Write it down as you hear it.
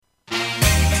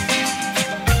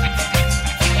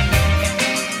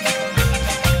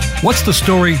What's the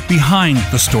story behind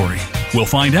the story? We'll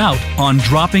find out on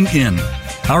Dropping In.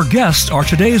 Our guests are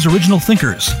today's original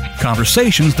thinkers,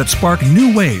 conversations that spark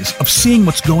new ways of seeing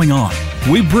what's going on.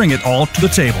 We bring it all to the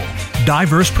table.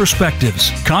 Diverse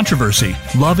perspectives, controversy,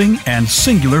 loving and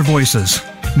singular voices.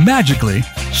 Magically,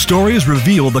 stories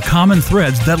reveal the common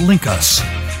threads that link us.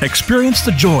 Experience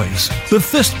the joys, the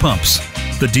fist pumps,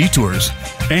 the detours,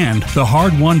 and the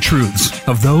hard-won truths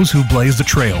of those who blaze the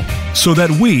trail so that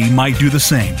we might do the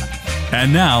same.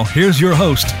 And now, here's your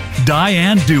host,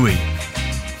 Diane Dewey.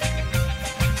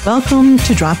 Welcome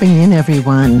to Dropping In,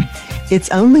 everyone.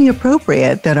 It's only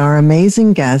appropriate that our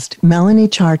amazing guest, Melanie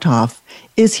Chartoff,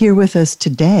 is here with us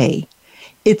today.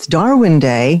 It's Darwin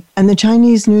Day and the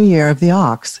Chinese New Year of the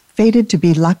Ox, fated to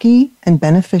be lucky and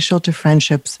beneficial to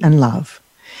friendships and love.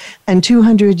 And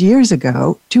 212 years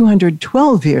ago,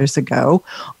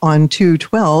 on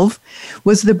 2/12,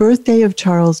 was the birthday of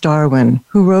Charles Darwin,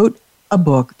 who wrote a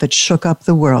book that shook up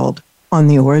the world on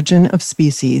the origin of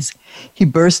species. He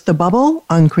burst the bubble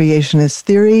on creationist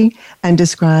theory and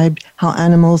described how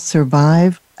animals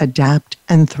survive, adapt,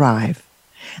 and thrive.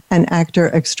 And actor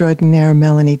extraordinaire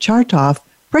Melanie Chartoff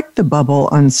pricked the bubble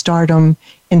on stardom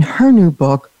in her new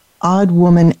book, Odd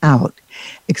Woman Out,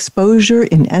 Exposure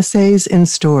in Essays and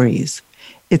Stories.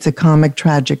 It's a comic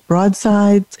tragic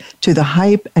broadside to the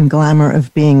hype and glamour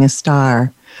of being a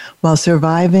star, while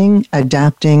surviving,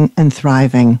 adapting, and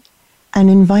thriving, and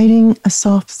inviting a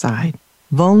soft side,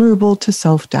 vulnerable to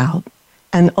self-doubt,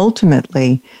 and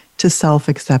ultimately to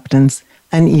self-acceptance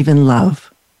and even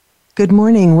love. Good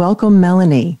morning. Welcome,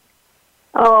 Melanie.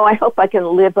 Oh, I hope I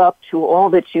can live up to all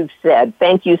that you've said.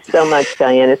 Thank you so much,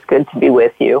 Diane. It's good to be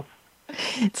with you.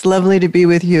 It's lovely to be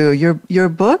with you. Your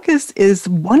book is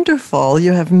wonderful.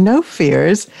 You have no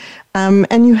fears,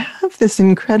 and you have this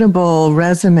incredible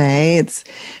resume.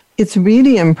 It's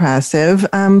really impressive.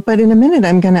 But in a minute,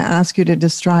 I'm going to ask you to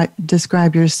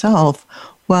describe yourself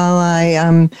while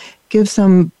I give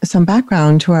some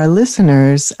background to our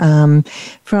listeners.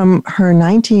 From her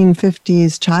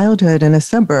 1950s childhood in a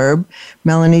suburb,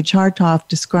 Melanie Chartoff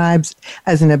describes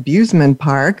as an amusement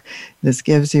park. This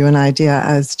gives you an idea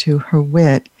as to her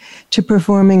wit, to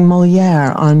performing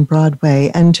Molière on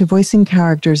Broadway and to voicing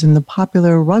characters in the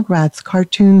popular Rugrats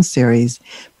cartoon series.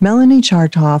 Melanie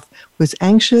Chartoff was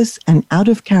anxious and out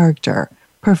of character,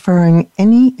 preferring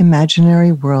any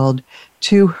imaginary world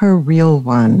to her real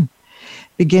one.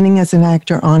 Beginning as an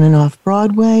actor on and off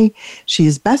Broadway, she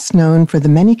is best known for the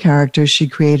many characters she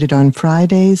created on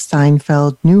Fridays,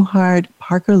 Seinfeld, Newhart,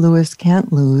 Parker Lewis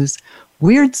Can't Lose,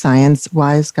 Weird Science,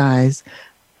 Wise Guy,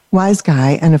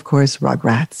 and of course,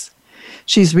 Rugrats.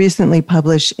 She's recently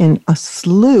published in a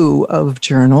slew of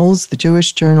journals, the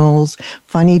Jewish journals,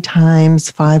 Funny Times,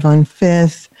 5 on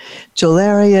 5th,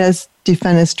 Jolarius,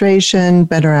 Defenestration,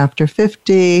 Better After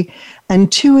 50,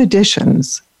 and two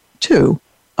editions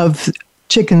of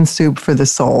Chicken Soup for the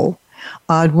Soul.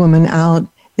 Odd Woman Out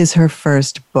is her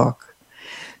first book.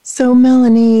 So,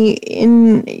 Melanie,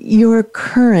 in your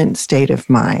current state of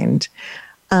mind,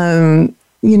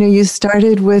 you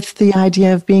started with the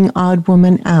idea of being odd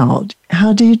woman out.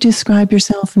 How do you describe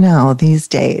yourself now these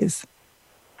days?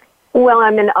 Well,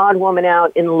 I'm an odd woman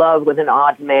out in love with an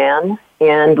odd man,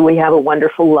 and we have a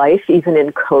wonderful life, even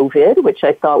in COVID, which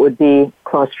I thought would be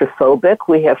claustrophobic.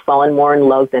 We have fallen more in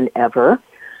love than ever.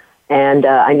 And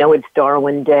I know it's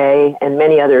Darwin Day and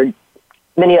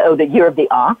the Year of the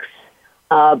Ox,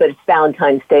 but it's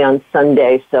Valentine's Day on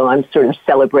Sunday, so I'm sort of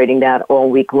celebrating that all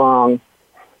week long.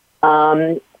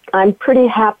 I'm pretty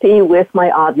happy with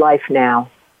my odd life now.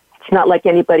 It's not like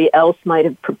anybody else might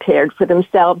have prepared for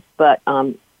themselves, but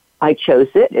I chose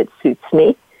it. It suits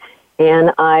me.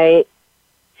 And I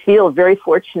feel very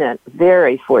fortunate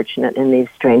in these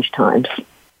strange times.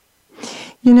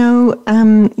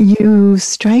 You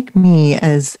strike me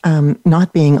as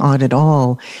not being odd at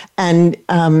all, and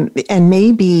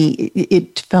maybe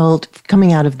it felt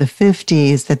coming out of the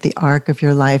 50s that the arc of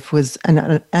your life was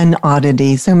an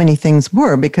oddity. So many things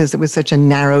were because it was such a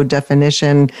narrow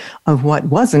definition of what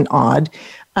wasn't odd.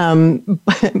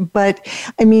 But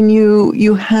I mean,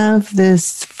 you have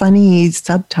this funny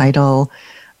subtitle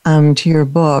to your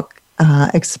book.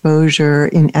 Exposure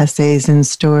in essays and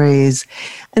stories.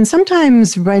 And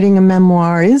sometimes writing a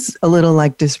memoir is a little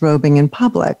like disrobing in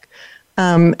public.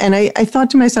 And I thought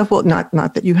to myself, well, not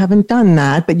that you haven't done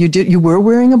that, but you were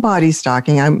wearing a body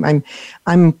stocking. I'm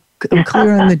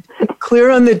clear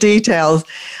on the details.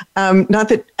 Not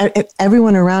that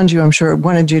everyone around you, I'm sure,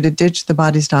 wanted you to ditch the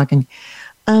body stocking.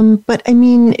 But I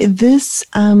mean, this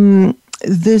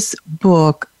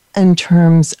book, in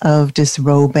terms of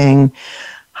disrobing,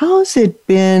 How's it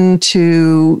been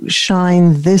to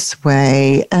shine this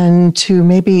way and to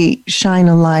maybe shine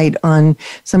a light on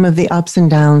some of the ups and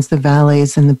downs, the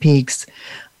valleys and the peaks,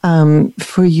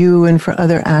 for you and for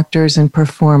other actors and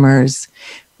performers?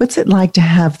 What's it like to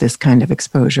have this kind of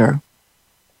exposure?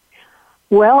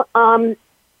 Well, I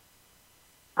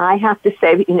have to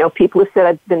say, people have said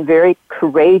I've been very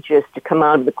courageous to come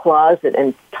out of the closet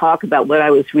and talk about what I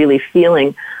was really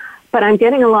feeling. But I'm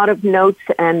getting a lot of notes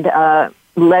and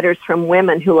letters from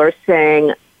women who are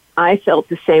saying, I felt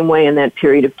the same way in that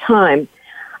period of time.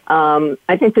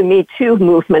 I think the Me Too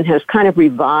movement has kind of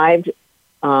revived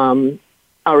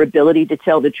our ability to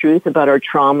tell the truth about our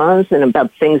traumas and about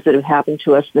things that have happened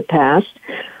to us in the past.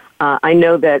 I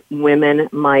know that women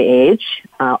my age,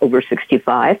 over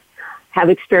 65, have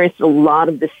experienced a lot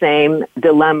of the same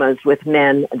dilemmas with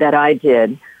men that I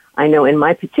did. I know in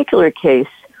my particular case,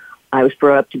 I was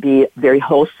brought up to be very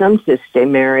wholesome, to stay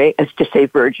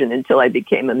virgin until I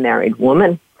became a married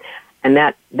woman. And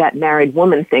that married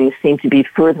woman thing seemed to be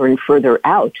further and further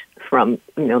out from,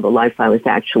 the life I was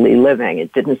actually living.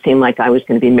 It didn't seem like I was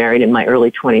going to be married in my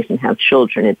early 20s and have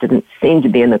children. It didn't seem to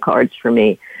be in the cards for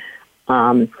me.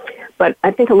 But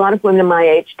I think a lot of women my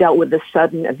age dealt with the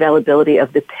sudden availability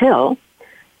of the pill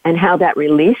and how that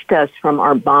released us from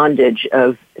our bondage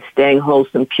of staying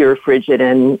wholesome, pure, frigid,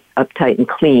 and uptight and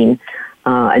clean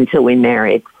until we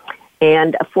married.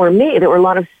 And for me, there were a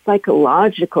lot of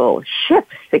psychological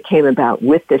shifts that came about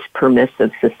with this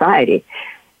permissive society.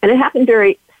 And it happened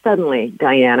very suddenly,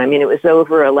 Diane. I mean, it was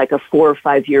over a 4 or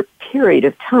 5 year period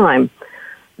of time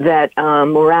that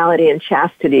morality and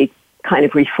chastity kind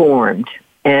of reformed,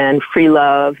 and free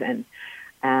love and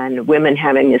women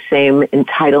having the same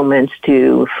entitlements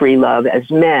to free love as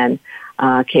men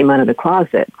came out of the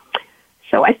closet.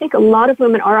 So I think a lot of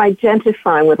women are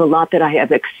identifying with a lot that I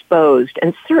have exposed.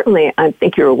 And certainly, I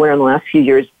think you're aware in the last few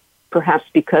years, perhaps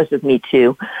because of Me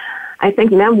Too, I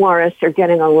think memoirists are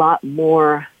getting a lot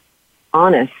more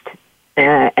honest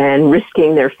and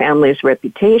risking their families'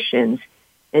 reputations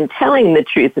in telling the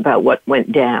truth about what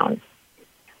went down.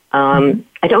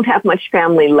 I don't have much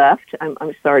family left.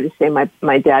 I'm sorry to say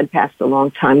my dad passed a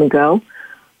long time ago.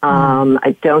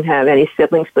 I don't have any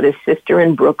siblings but a sister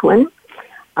in Brooklyn.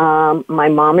 My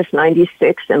mom is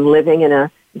 96 and living in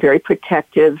a very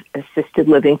protective assisted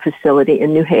living facility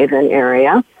in New Haven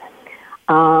area.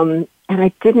 And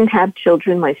I didn't have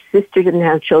children. My sister didn't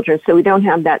have children. So we don't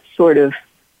have that sort of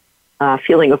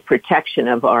feeling of protection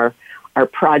of our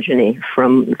progeny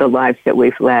from the lives that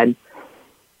we've led.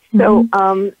 So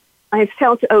I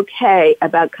felt okay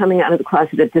about coming out of the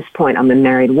closet at this point. I'm a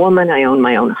married woman. I own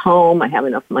my own home. I have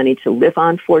enough money to live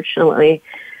on, fortunately.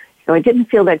 So I didn't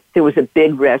feel that there was a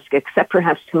big risk, except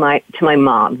perhaps to my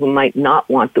mom, who might not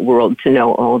want the world to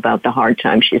know all about the hard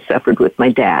time she suffered with my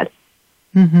dad.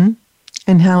 Mm-hmm.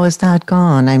 And how has that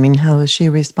gone? I mean, how has she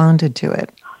responded to it?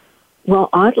 Well,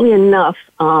 oddly enough,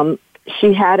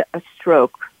 she had a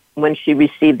stroke when she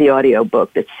received the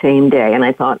audiobook that same day. And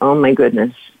I thought, oh, my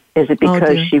goodness, is it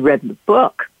because she read the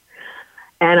book?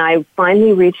 And I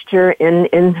finally reached her in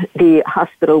the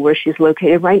hospital where she's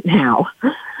located right now.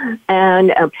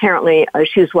 And apparently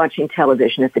she was watching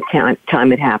television at the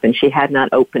time it happened. She had not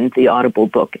opened the Audible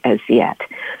book as yet.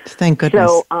 Thank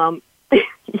goodness. So,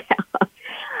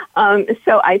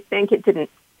 so I think it didn't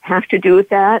have to do with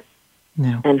that.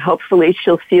 No. And hopefully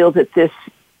she'll feel that this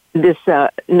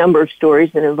number of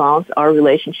stories that involves our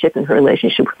relationship and her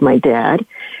relationship with my dad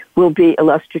will be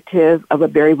illustrative of a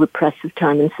very repressive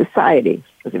time in society.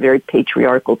 It was a very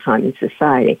patriarchal time in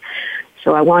society.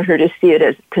 So I want her to see it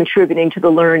as contributing to the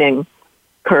learning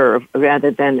curve rather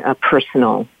than a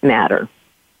personal matter.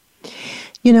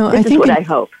 I think I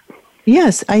hope.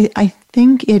 Yes, I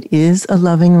think it is a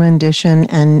loving rendition,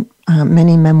 and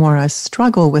many memoirists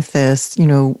struggle with this,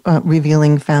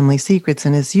 revealing family secrets.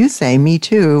 And as you say, Me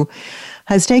Too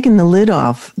has taken the lid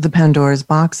off the Pandora's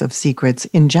box of secrets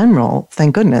in general.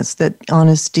 Thank goodness that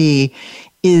honesty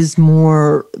is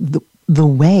more the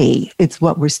way. It's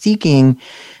what we're seeking.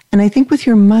 And I think with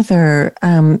your mother,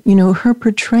 her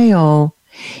portrayal,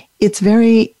 it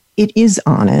is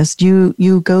honest.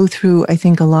 You go through, I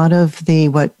think, a lot of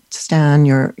what Stan,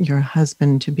 your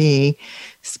husband to be,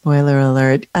 spoiler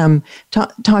alert,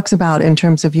 talks about in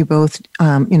terms of you both,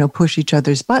 push each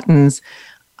other's buttons.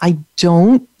 I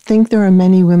don't think there are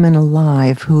many women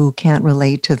alive who can't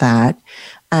relate to that,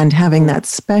 and having that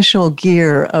special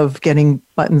gear of getting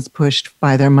buttons pushed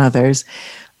by their mothers.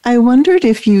 I wondered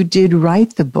if you did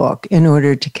write the book in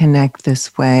order to connect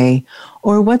this way,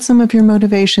 or what some of your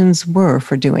motivations were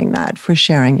for doing that, for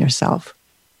sharing yourself.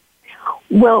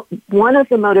 Well, one of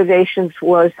the motivations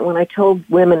was when I told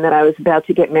women that I was about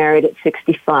to get married at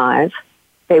 65,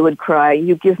 they would cry,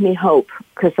 "You give me hope,"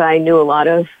 because I knew a lot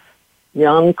of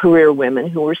young career women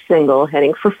who were single,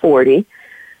 heading for 40,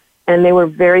 and they were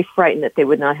very frightened that they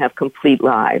would not have complete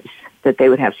lives, that they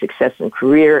would have success in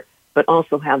career, but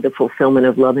also have the fulfillment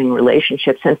of loving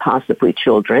relationships and possibly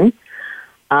children.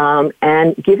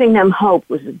 And giving them hope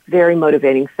was a very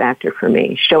motivating factor for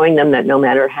me, showing them that no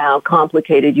matter how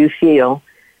complicated you feel,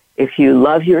 if you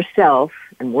love yourself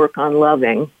and work on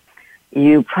loving,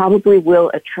 you probably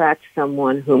will attract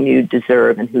someone whom you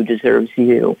deserve and who deserves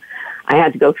you. I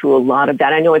had to go through a lot of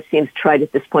that. I know it seems trite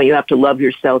at this point. You have to love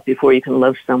yourself before you can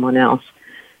love someone else.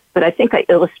 But I think I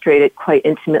illustrated quite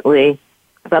intimately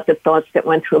about the thoughts that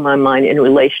went through my mind in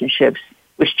relationships,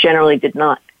 which generally did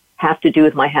not have to do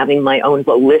with my having my own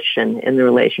volition in the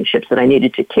relationships, that I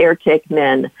needed to caretake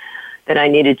men, that I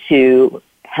needed to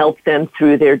help them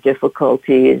through their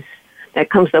difficulties.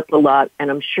 That comes up a lot, and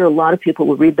I'm sure a lot of people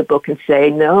will read the book and say,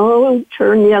 "No,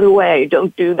 turn the other way,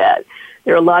 don't do that."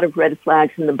 There are a lot of red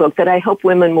flags in the book that I hope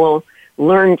women will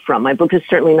learn from. My book is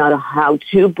certainly not a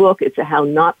how-to book, it's a how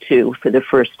not to for the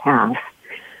first half.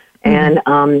 And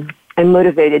I'm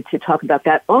motivated to talk about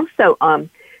that. Also,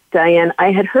 Diane,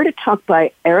 I had heard a talk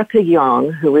by Erica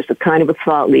Young, who was a kind of a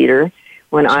thought leader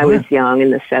when I was young in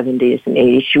the 70s and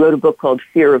 80s. She wrote a book called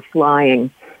Fear of Flying,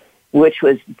 which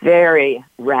was very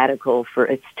radical for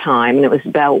its time, and it was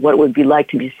about what it would be like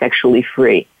to be sexually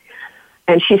free.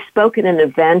 And she spoke at an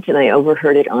event, and I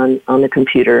overheard it on the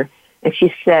computer, and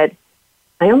she said,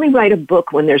 "I only write a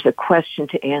book when there's a question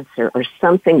to answer or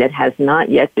something that has not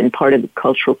yet been part of the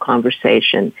cultural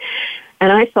conversation."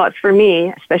 And I thought for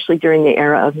me, especially during the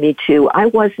era of Me Too, I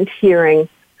wasn't hearing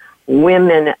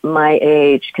women my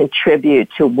age contribute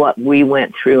to what we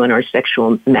went through in our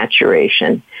sexual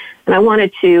maturation. And I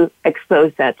wanted to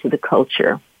expose that to the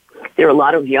culture. There are a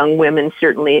lot of young women,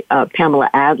 certainly Pamela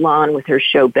Adlon with her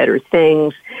show Better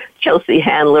Things, Chelsea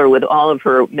Handler with all of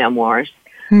her memoirs,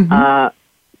 Eileen,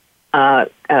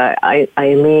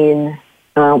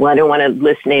 well, I don't want to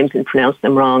list names and pronounce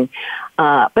them wrong,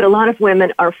 but a lot of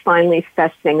women are finally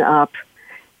fessing up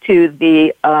to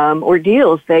the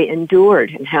ordeals they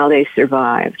endured and how they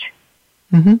survived.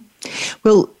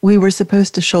 Well, we were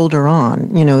supposed to shoulder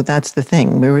on. You know, that's the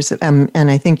thing. We were, and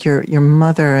I think your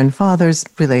mother and father's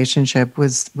relationship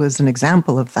was an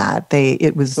example of that.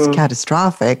 It was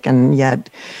catastrophic, and yet,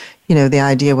 you know, the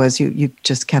idea was you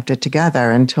just kept it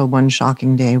together until one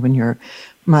shocking day when your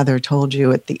mother told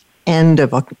you at the end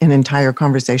of an entire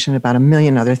conversation about a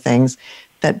million other things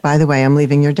that, by the way, I'm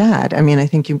leaving your dad. I mean, I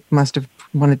think you must have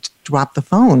wanted to drop the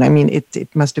phone. I mean, it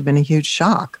must have been a huge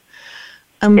shock.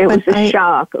 It was a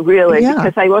shock, really,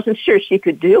 because I wasn't sure she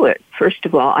could do it. First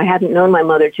of all, I hadn't known my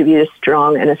mother to be this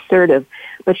strong and assertive,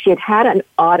 but she had had an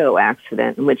auto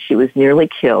accident in which she was nearly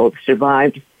killed,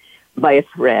 survived by a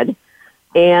thread,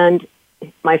 and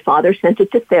my father sent her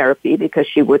to therapy because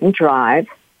she wouldn't drive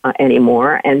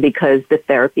anymore and because the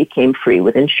therapy came free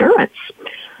with insurance.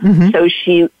 So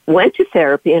she went to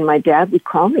therapy, and my dad would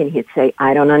call me and he'd say,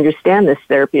 "I don't understand. This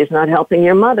therapy is not helping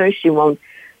your mother. She won't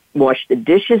wash the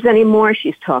dishes anymore.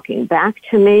 She's talking back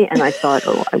to me." And I thought,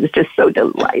 I was just so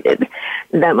delighted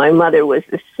that my mother was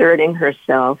asserting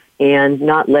herself and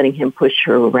not letting him push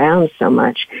her around so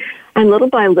much. And little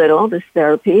by little, this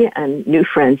therapy and new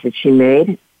friends that she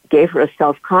made gave her a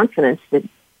self-confidence that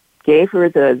gave her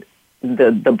the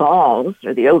balls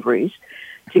or the ovaries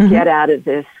to get out of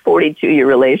this 42-year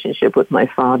relationship with my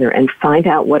father and find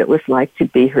out what it was like to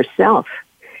be herself,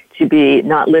 to be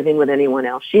not living with anyone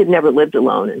else. She had never lived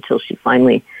alone until she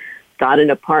finally got an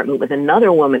apartment with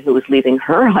another woman who was leaving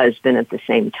her husband at the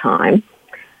same time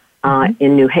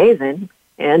in New Haven.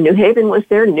 And New Haven was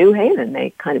their new haven.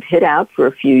 They kind of hid out for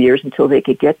a few years until they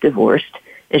could get divorced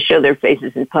and show their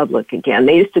faces in public again.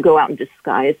 They used to go out in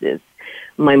disguises,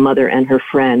 my mother and her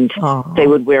friend. They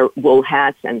would wear wool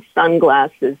hats and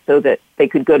sunglasses so that they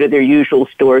could go to their usual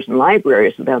stores and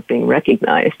libraries without being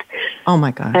recognized. Oh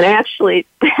my gosh. And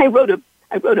I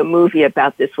wrote a movie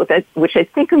about this, which I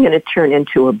think I'm going to turn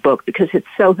into a book because it's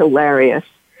so hilarious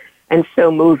and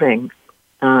so moving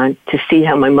to see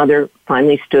how my mother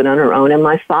finally stood on her own, and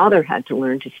my father had to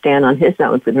learn to stand on his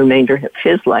own for the remainder of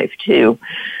his life too.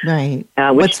 Right.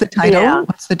 What's the title? Yeah.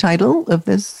 What's the title of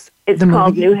this? It's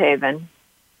called New Haven.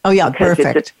 Oh yeah,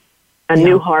 perfect. It's a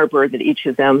new harbor that each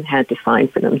of them had to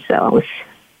find for themselves.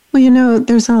 Well, you know,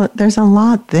 there's a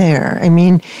lot there. I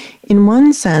mean, in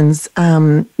one sense,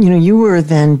 you were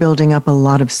then building up a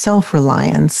lot of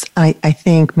self-reliance. I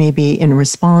think maybe in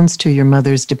response to your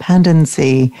mother's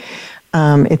dependency,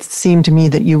 It seemed to me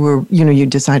that you were, you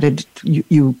decided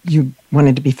you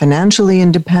wanted to be financially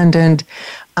independent.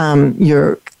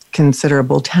 Your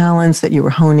considerable talents that you were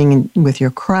honing with your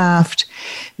craft.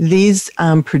 These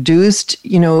produced,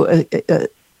 a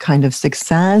kind of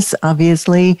success,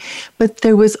 obviously, but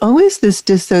there was always this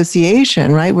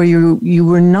dissociation, right, where you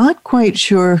were not quite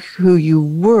sure who you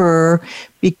were,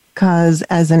 because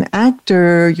as an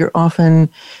actor, you're often,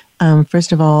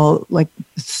 first of all, like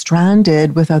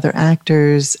stranded with other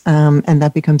actors, and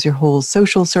that becomes your whole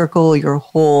social circle, your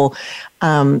whole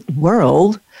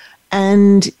world,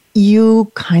 and you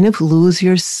kind of lose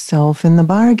yourself in the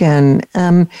bargain.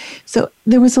 So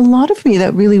there was a lot of me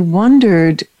that really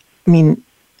wondered,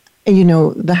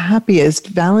 the happiest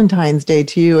Valentine's Day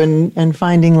to you and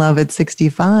finding love at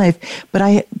 65.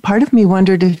 But part of me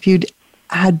wondered if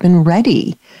had been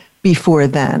ready before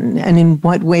then, and in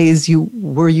what ways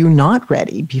were you not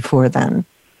ready before then?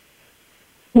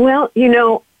 Well,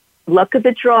 luck of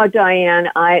the draw, Diane.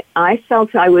 I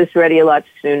felt I was ready a lot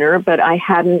sooner, but I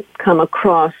hadn't come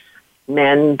across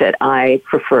men that I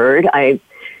preferred. I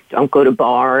don't go to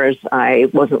bars. I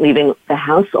wasn't leaving the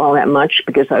house all that much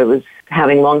because I was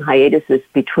having long hiatuses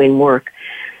between work.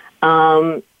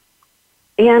 And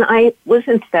I was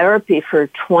in therapy for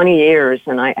 20 years,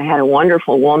 and I had a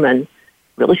wonderful woman,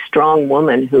 really strong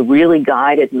woman, who really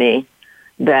guided me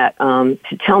that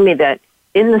to tell me that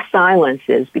in the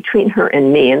silences between her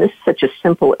and me, and this is such a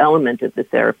simple element of the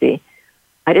therapy,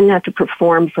 I didn't have to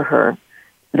perform for her,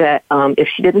 that if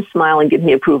she didn't smile and give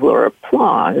me approval or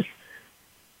applause,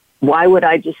 why would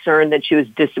I discern that she was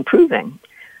disapproving?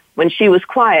 When she was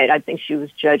quiet, I think she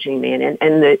was judging me. And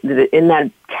in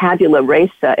that tabula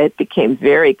rasa, it became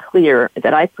very clear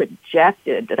that I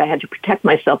projected, that I had to protect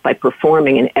myself by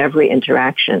performing in every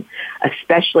interaction,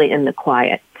 especially in the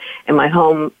quiet. In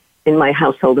my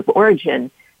household of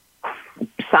origin,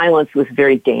 silence was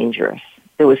very dangerous.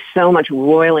 There was so much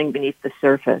roiling beneath the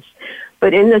surface.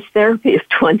 But in this therapy of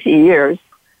 20 years,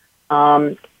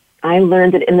 I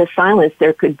learned that in the silence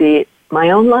there could be my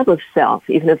own love of self,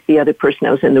 even if the other person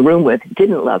I was in the room with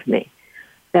didn't love me,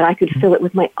 that I could fill it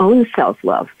with my own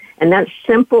self-love. And that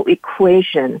simple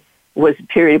equation was a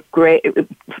period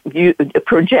of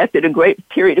projected a great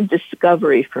period of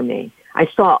discovery for me. I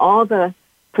saw all the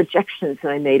projections that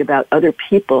I made about other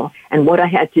people and what I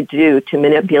had to do to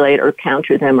manipulate or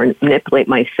counter them or manipulate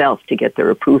myself to get their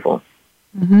approval.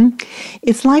 Mm-hmm.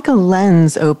 It's like a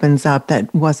lens opens up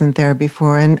that wasn't there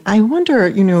before. And I wonder,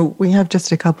 we have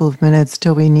just a couple of minutes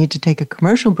till we need to take a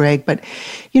commercial break. But,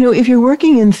 if you're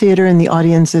working in theater and the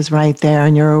audience is right there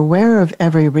and you're aware of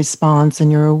every response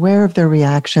and you're aware of their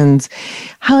reactions,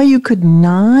 how you could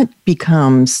not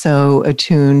become so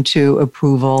attuned to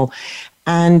approval,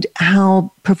 and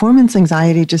how performance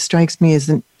anxiety just strikes me as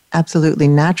an absolutely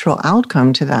natural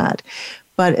outcome to that.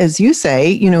 But as you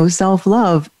say,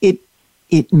 self-love,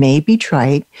 it may be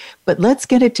trite, but let's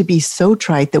get it to be so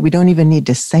trite that we don't even need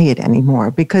to say it anymore,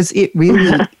 because it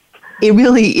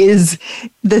really is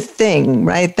the thing,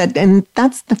 right? And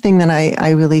that's the thing that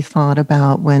I really thought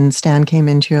about when Stan came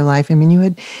into your life. I mean,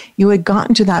 you had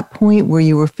gotten to that point where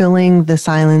you were filling the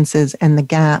silences and the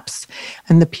gaps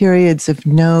and the periods of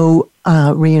no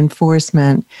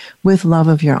reinforcement with love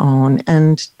of your own.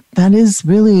 And that is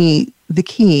really the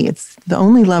key. It's the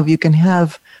only love you can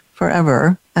have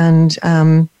forever. And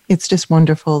it's just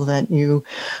wonderful that you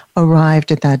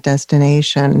arrived at that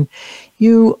destination.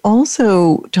 You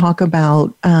also talk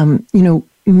about,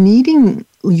 needing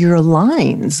your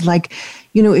lines. Like,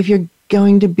 if you're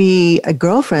going to be a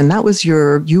girlfriend, that was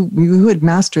you had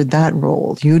mastered that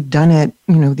role. You'd done it,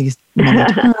 these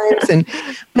many times.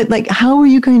 But like, how are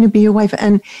you going to be a wife?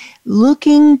 And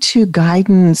looking to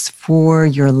guidance for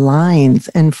your lines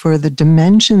and for the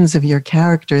dimensions of your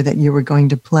character that you were going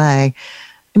to play.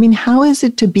 I mean, how is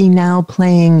it to be now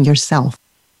playing yourself?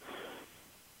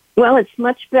 Well, it's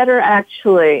much better,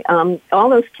 actually. All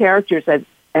those characters I've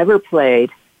ever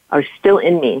played are still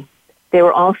in me. They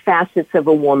were all facets of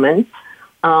a woman.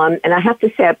 And I have to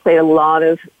say I played a lot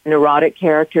of neurotic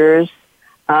characters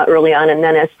early on, and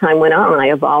then as time went on,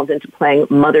 I evolved into playing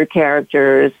mother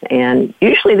characters, and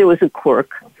usually there was a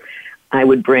quirk I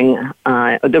would bring,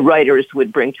 the writers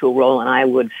would bring to a role, and I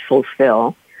would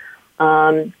fulfill.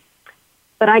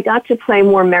 But I got to play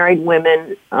more married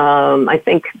women. I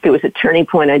think there was a turning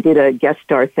point. I did a guest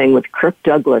star thing with Kirk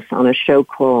Douglas on a show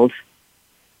called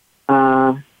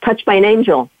Touched by an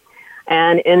Angel.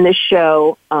 And in this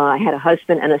show, I had a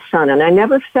husband and a son, and I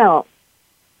never felt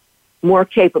more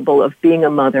capable of being a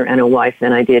mother and a wife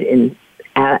than I did in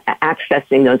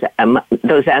accessing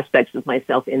those aspects of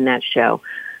myself in that show.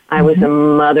 I was a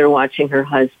mother watching her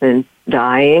husband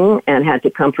dying and had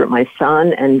to comfort my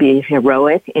son and be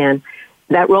heroic. And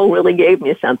that role really gave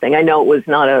me something. I know it was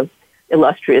not a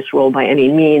illustrious role by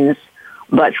any means,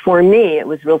 but for me, it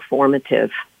was real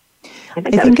formative. I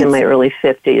think I was in my early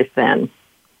 50s then.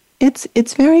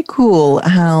 It's very cool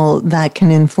how that can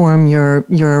inform your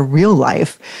real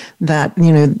life. That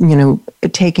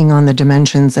taking on the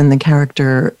dimensions and the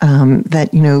character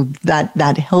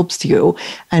that helps you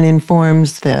and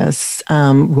informs this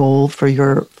role for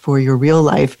your real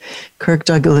life. Kirk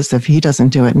Douglas, if he doesn't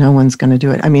do it, no one's going to do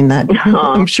it. I mean, that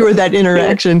I'm sure that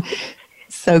interaction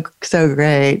so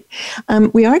great.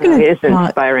 We are going to. It is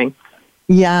inspiring.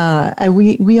 Yeah,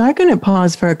 we are going to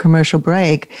pause for a commercial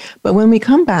break, but when we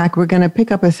come back, we're going to pick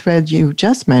up a thread you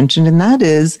just mentioned, and that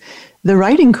is the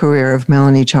writing career of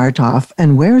Melanie Chartoff,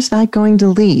 and where's that going to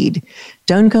lead?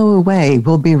 Don't go away.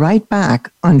 We'll be right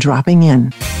back on Dropping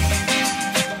In.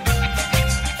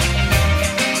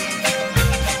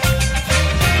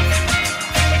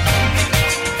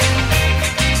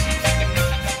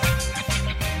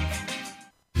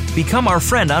 Become our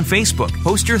friend on Facebook.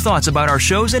 Post your thoughts about our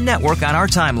shows and network on our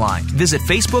timeline. Visit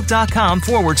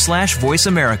facebook.com/Voice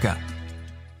America.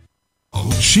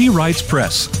 She Writes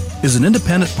Press is an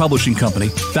independent publishing company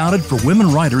founded for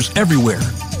women writers everywhere.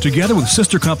 Together with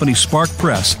sister company Spark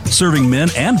Press, serving men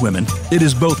and women, it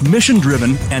is both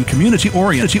mission-driven and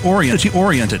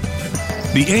community-oriented.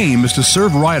 The aim is to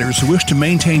serve writers who wish to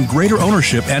maintain greater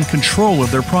ownership and control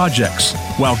of their projects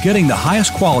while getting the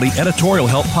highest quality editorial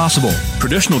help possible,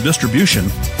 traditional distribution,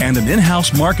 and an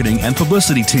in-house marketing and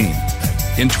publicity team.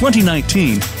 In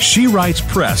 2019, She Writes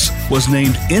Press was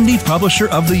named Indie Publisher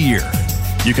of the Year.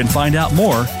 You can find out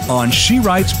more on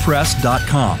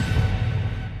shewritespress.com.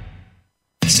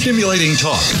 Stimulating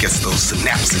talk. It gets those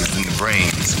synapses in the brain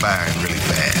firing really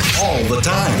fast. All the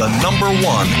time. The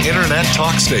 #1 internet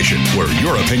talk station where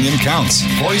your opinion counts.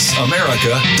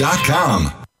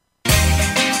 VoiceAmerica.com.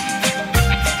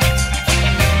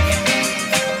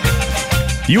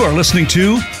 You are listening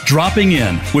to Dropping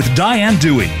In with Diane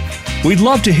Dewey. We'd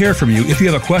love to hear from you if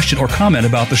you have a question or comment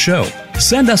about the show.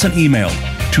 Send us an email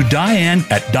to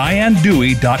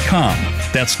Diane@DianeDewey.com.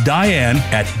 That's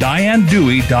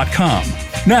Diane@DianeDewey.com.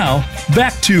 Now,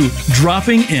 back to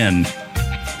Dropping In.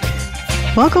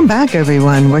 Welcome back,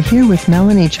 everyone. We're here with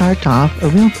Melanie Chartoff. A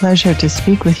real pleasure to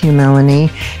speak with you, Melanie.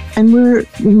 And we're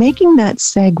making that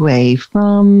segue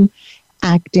from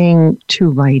acting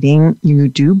to writing. You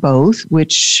do both,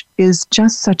 which is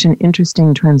just such an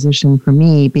interesting transition for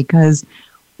me because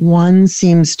one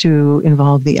seems to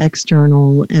involve the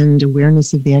external and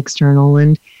awareness of the external,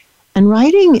 and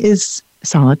writing is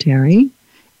solitary.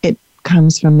 It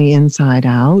comes from the inside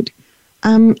out.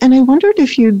 And I wondered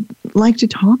if you'd like to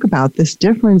talk about this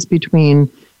difference between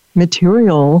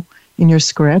material in your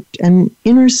script and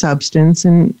inner substance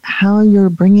and how you're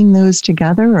bringing those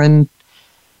together and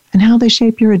how they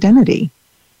shape your identity.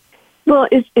 Well,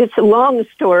 it's a long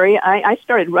story. I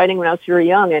started writing when I was very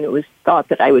young, and it was thought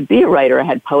that I would be a writer. I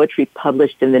had poetry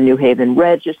published in the New Haven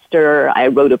Register. I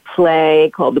wrote a play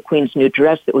called The Queen's New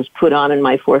Dress that was put on in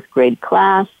my 4th grade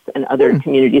class, and other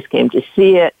communities came to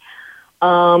see it.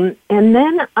 And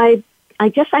then I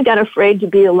guess I got afraid to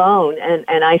be alone,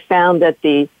 and I found that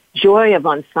the joy of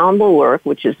ensemble work,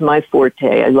 which is my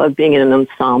forte. I love being in an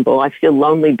ensemble. I feel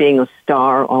lonely being a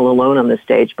star all alone on the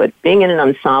stage, but being in an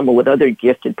ensemble with other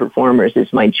gifted performers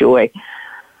is my joy.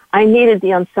 I needed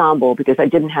the ensemble because I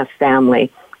didn't have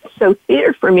family. So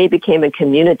theater for me became a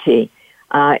community.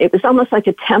 It was almost like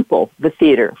a temple, the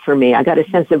theater for me. I got a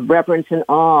sense of reverence and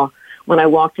awe when I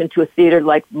walked into a theater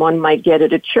like one might get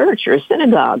at a church or a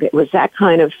synagogue. It was that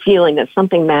kind of feeling that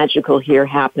something magical here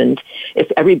happened.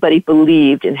 If everybody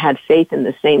believed and had faith in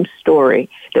the same story,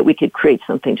 that we could create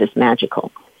something just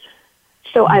magical.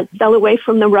 So I fell away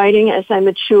from the writing as I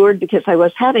matured because I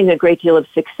was having a great deal of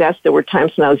success. There were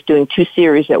times when I was doing 2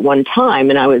 series at one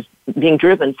time, and I was being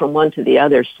driven from one to the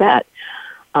other set.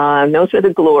 Those were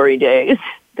the glory days.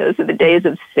 Those are the days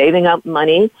of saving up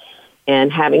money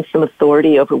and having some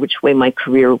authority over which way my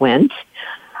career went.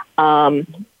 And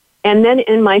then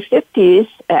in my 50s,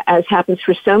 as happens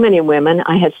for so many women,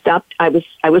 I had stopped. I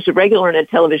was a regular in a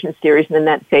television series, and then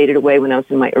that faded away when I was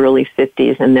in my early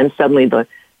 50s. And then suddenly the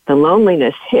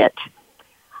loneliness hit.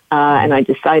 And I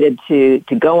decided to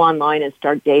go online and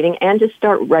start dating and to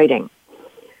start writing.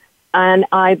 And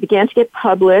I began to get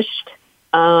published,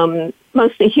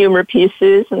 mostly humor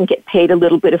pieces, and get paid a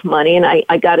little bit of money. And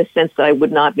I got a sense that I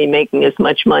would not be making as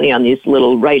much money on these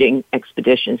little writing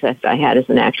expeditions as I had as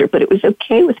an actor. But it was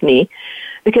okay with me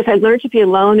because I learned to be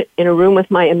alone in a room with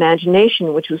my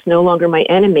imagination, which was no longer my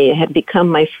enemy. It had become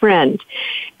my friend.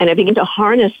 And I began to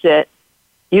harness it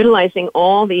utilizing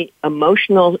all the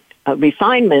emotional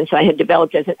refinements I had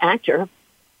developed as an actor,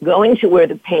 going to where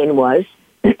the pain was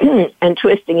and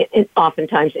twisting it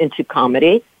oftentimes into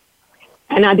comedy.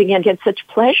 And I began to get such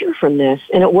pleasure from this.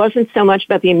 And it wasn't so much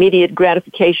about the immediate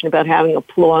gratification about having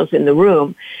applause in the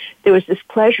room. There was this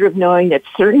pleasure of knowing that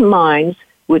certain minds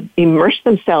would immerse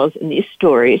themselves in these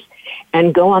stories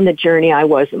and go on the journey I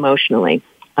was emotionally,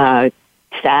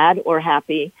 sad or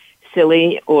happy,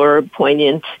 silly or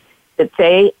poignant, that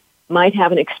they might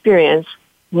have an experience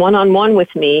one-on-one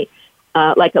with me,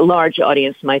 like a large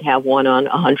audience might have one on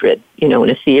 100, in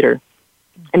a theater.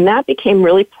 And that became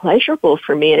really pleasurable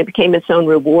for me, and it became its own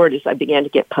reward as I began to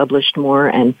get published more.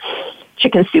 And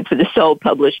Chicken Soup for the Soul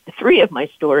published 3 of my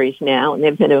stories now, and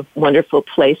they've been a wonderful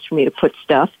place for me to put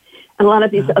stuff. And a lot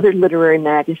of these other literary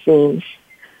magazines.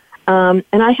 And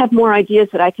I have more ideas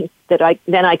that I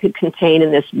could contain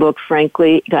in this book,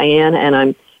 frankly, Diane. And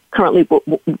I'm currently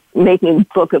making a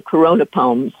book of Corona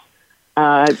poems,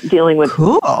 dealing with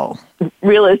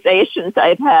realizations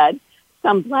I've had.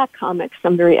 Some Black comics,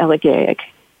 some very elegiac,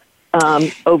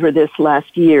 over this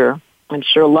last year. I'm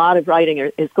sure a lot of writing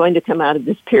is going to come out of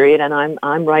this period, and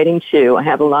I'm writing too. I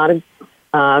have a lot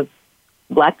of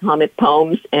Black comic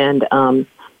poems and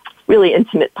really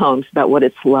intimate poems about what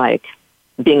it's like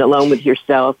being alone with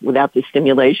yourself without the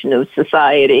stimulation of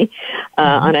society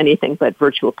on anything but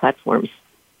virtual platforms.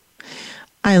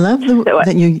 I love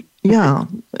that you,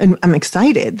 and I'm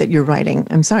excited that you're writing.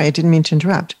 I'm sorry, I didn't mean to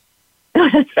interrupt. No,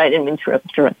 that's right. I didn't mean to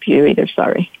interrupt you either.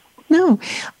 Sorry. No,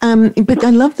 but I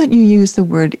love that you use the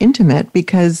word intimate,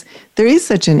 because there is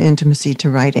such an intimacy to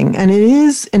writing, and it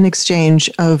is an exchange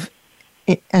of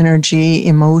energy,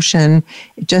 emotion,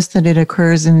 just that it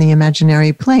occurs in the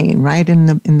imaginary plane, right? In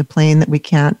the plane that we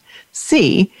can't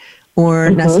see, or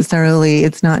necessarily,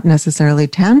 it's not necessarily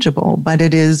tangible, but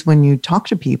it is when you talk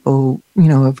to people,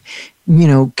 have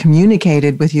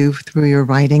communicated with you through your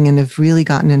writing and have really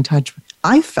gotten in touch.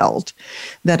 I felt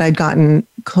that I'd gotten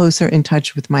closer in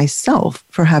touch with myself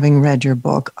for having read your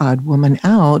book, Odd Woman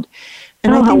Out.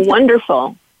 And I think how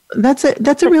wonderful. That's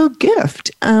a real gift.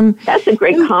 That's a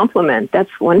great compliment.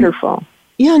 That's wonderful.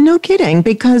 Yeah, no kidding.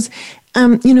 Because,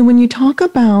 when you talk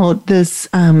about this,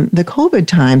 the COVID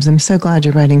times, I'm so glad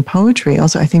you're writing poetry.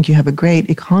 Also, I think you have a great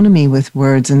economy with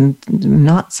words, and I'm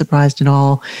not surprised at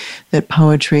all that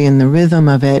poetry and the rhythm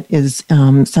of it is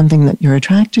something that you're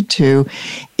attracted to.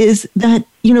 Is that,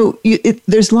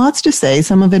 there's lots to say.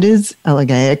 Some of it is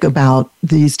elegiac about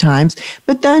these times,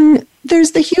 but then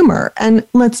there's the humor, and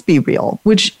let's be real,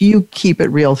 which you keep it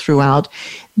real throughout.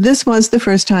 This was the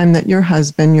first time that your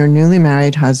husband, your newly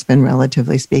married husband,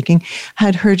 relatively speaking,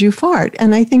 had heard you fart.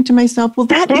 And I think to myself, well,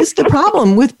 that is the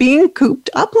problem with being cooped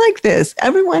up like this.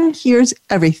 Everyone hears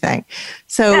everything.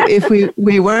 So if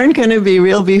we weren't going to be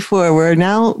real before, we're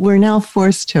now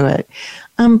forced to it.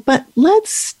 But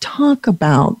let's talk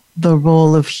about the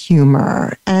role of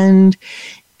humor. And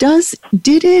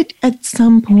did it at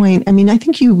some point, I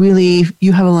think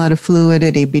you have a lot of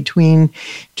fluidity between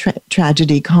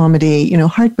tragedy, comedy,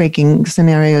 heartbreaking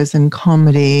scenarios and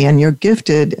comedy, and you're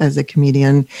gifted as a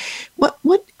comedian.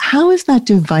 How is that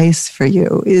device for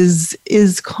you?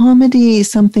 Is comedy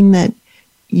something that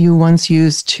you once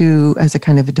used as a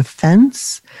kind of a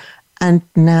defense, and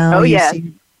now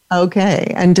see?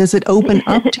 Okay. And does it open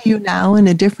up to you now in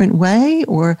a different way,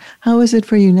 or how is it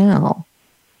for you now?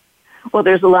 Well,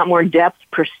 there's a lot more depth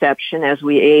perception. As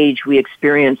we age, we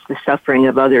experience the suffering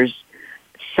of others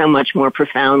so much more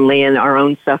profoundly, and our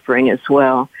own suffering as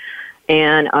well.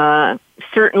 And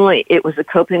certainly it was a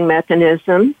coping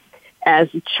mechanism.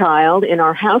 As a child in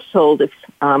our household, if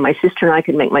my sister and I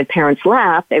could make my parents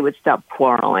laugh, they would stop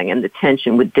quarreling and the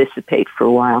tension would dissipate for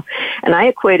a while. And I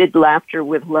equated laughter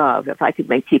with love. If I could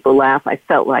make people laugh, I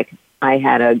felt like I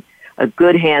had a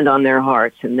good hand on their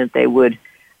hearts, and that they would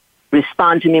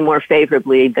respond to me more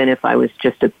favorably than if I was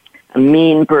just a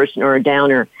mean person or a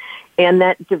downer. And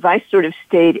that device sort of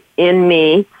stayed in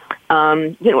me,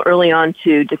 early on,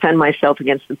 to defend myself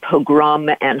against the pogrom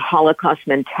and Holocaust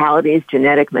mentalities,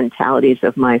 genetic mentalities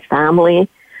of my family.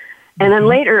 And then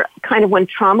later, kind of when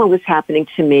trauma was happening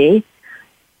to me,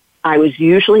 I was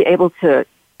usually able to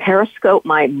periscope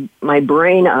my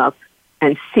brain up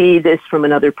and see this from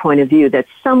another point of view that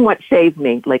somewhat saved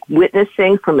me, like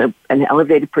witnessing from an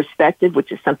elevated perspective,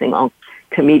 which is something all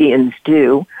comedians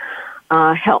do,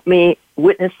 helped me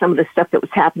witness some of the stuff that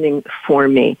was happening for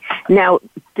me. Now,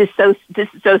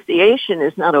 disassociation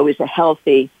is not always a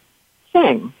healthy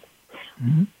thing,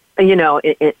 in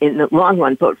the long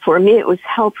run, but for me it was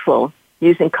helpful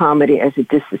using comedy as a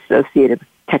disassociative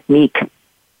technique.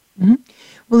 Mm-hmm.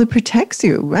 Well, it protects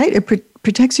you, right? It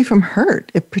protects you from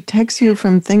hurt. It protects you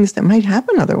from things that might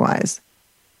happen otherwise.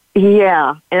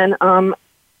 Yeah, and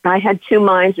I had 2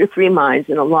 minds or 3 minds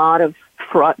in a lot of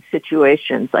fraught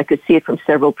situations. I could see it from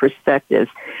several perspectives.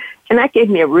 And that gave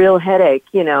me a real headache,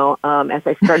 as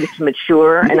I started to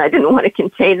mature, and I didn't want to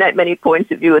contain that many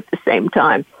points of view at the same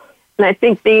time. And I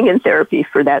think being in therapy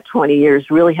for that 20 years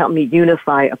really helped me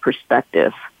unify a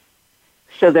perspective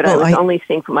so that I was only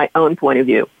seeing from my own point of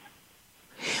view.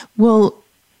 Well,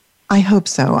 I hope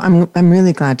so. I'm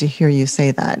really glad to hear you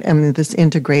say that. I mean, this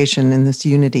integration and this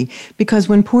unity, because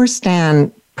when poor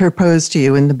Stan proposed to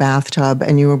you in the bathtub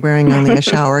and you were wearing only a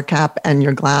shower cap and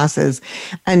your glasses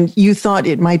and you thought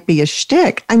it might be a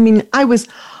shtick, I mean, I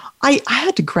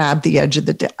had to grab the edge of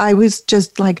the I was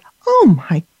just like, oh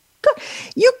my God,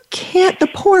 you can't, the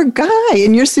poor guy.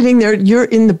 And you're sitting there, you're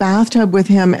in the bathtub with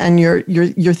him and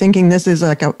you're thinking this is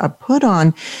like a put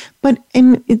on. But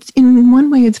it's in one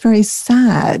way, it's very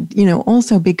sad,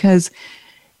 also because,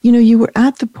 you were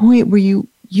at the point where you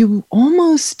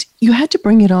had to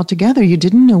bring it all together. You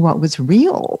didn't know what was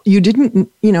real. You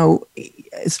didn't,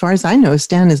 as far as I know,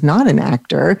 Stan is not an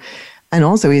actor. And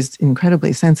also he's an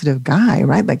incredibly sensitive guy,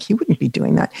 right? Like he wouldn't be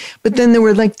doing that. But then there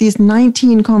were like these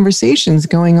 19 conversations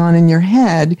going on in your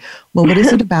head. Well, what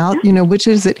is it about? Which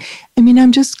is it? I mean,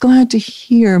 I'm just glad to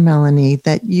hear, Melanie,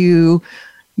 that you've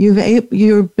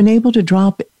been able to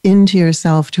drop into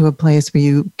yourself to a place where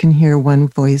you can hear one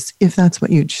voice, if that's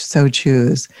what you so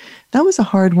choose. That was a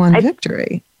hard-won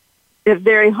victory. A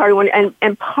very hard one.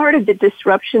 And part of the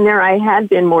disruption there, I had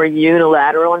been more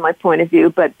unilateral in my point of view,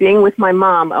 but being with my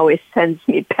mom always sends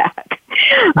me back.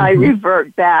 Mm-hmm. I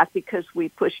revert back because we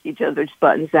pushed each other's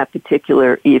buttons that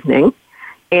particular evening.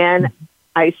 And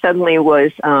I suddenly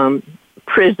was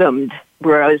prismed,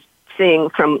 where I was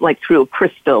seeing from through a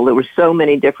crystal. There were so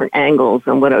many different angles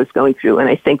on what I was going through. And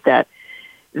I think that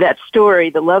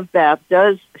story, The Love Bath,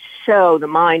 does show the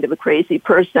mind of a crazy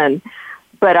person.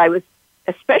 But I was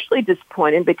especially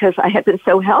disappointed because I had been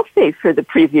so healthy for the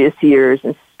previous years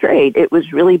and straight. It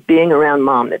was really being around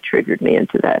Mom that triggered me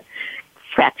into that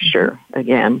fracture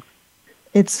again.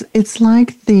 It's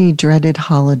like the dreaded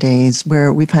holidays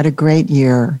where we've had a great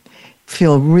year,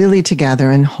 feel really together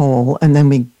and whole, and then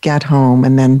we get home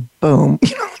and then boom,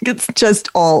 it's just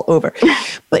all over.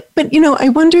 But I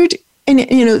wondered, and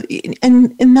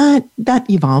that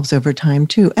evolves over time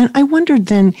too. And I wondered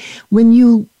then, when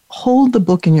you hold the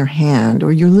book in your hand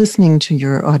or you're listening to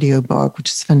your audiobook, which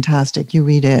is fantastic, you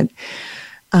read it,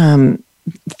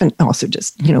 also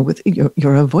just, with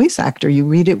you're a voice actor, you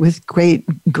read it with great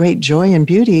joy and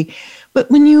beauty. But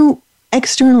when you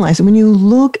externalize it, when you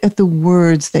look at the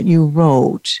words that you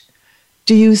wrote,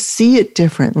 do you see it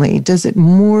differently? Does it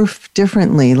morph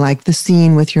differently, like the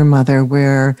scene with your mother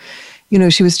where,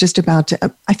 she was just about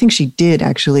to, I think she did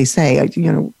actually say,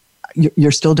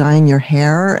 you're still dyeing your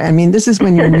hair. I mean, this is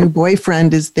when your new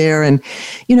boyfriend is there. And,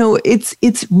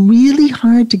 it's really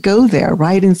hard to go there,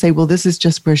 right? And say, well, this is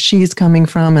just where she's coming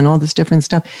from and all this different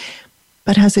stuff.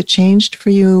 But has it changed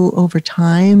for you over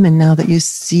time? And now that you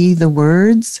see the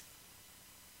words?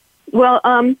 Well,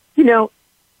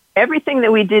 everything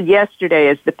that we did yesterday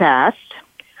is the past.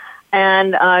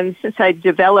 And since I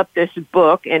developed this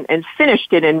book and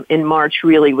finished it in March,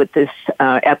 really, with this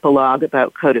epilogue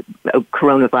about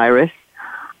coronavirus,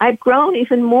 I've grown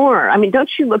even more. I mean, don't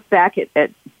you look back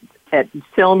at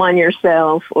film on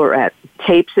yourself or at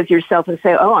tapes of yourself and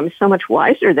say, oh, I'm so much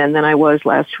wiser than I was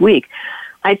last week.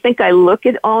 I think I look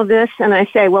at all this and I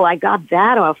say, well, I got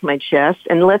that off my chest,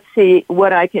 and let's see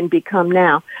what I can become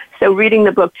now. So reading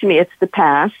the book, to me, it's the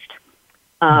past.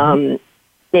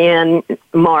 In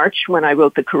March, when I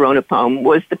wrote the Corona poem,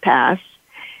 was the past.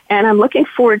 And I'm looking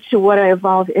forward to what I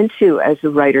evolve into as a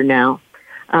writer now.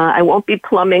 I won't be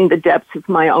plumbing the depths of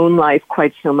my own life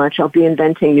quite so much. I'll be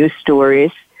inventing new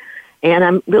stories. And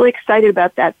I'm really excited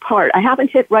about that part. I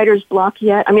haven't hit writer's block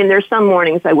yet. I mean, there's some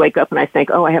mornings I wake up and I think,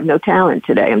 oh, I have no talent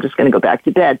today. I'm just going to go back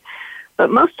to bed. But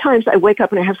most times I wake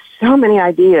up and I have so many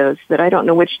ideas that I don't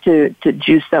know which to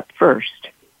juice up first.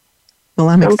 Well,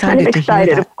 I'm excited kind of to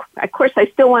hear that. Of course, I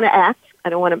still want to act. I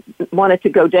don't want it to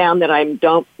go down that I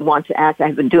don't want to act.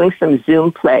 I've been doing some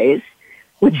Zoom plays,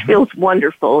 which feels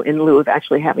wonderful in lieu of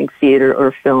actually having theater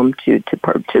or film to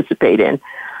participate in.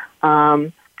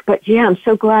 But yeah, I'm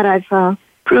so glad I've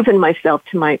proven myself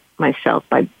to myself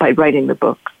by writing the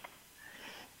book.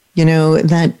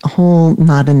 That whole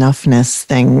not enoughness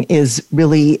thing is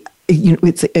really,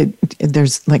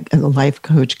 there's like a life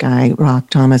coach guy, Rock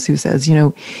Thomas, who says,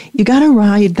 you got to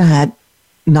ride that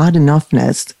not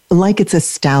enoughness like it's a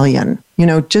stallion,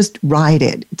 just ride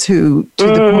it to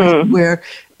the point where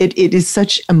it is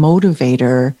such a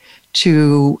motivator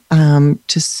to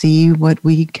see what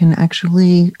we can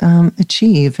actually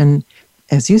achieve, and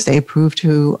as you say, prove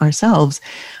to ourselves.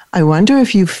 I wonder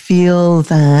if you feel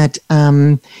that.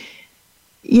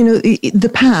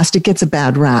 The past, it gets a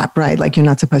bad rap, right? Like you're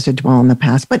not supposed to dwell on the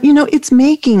past, but it's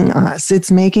making us,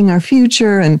 it's making our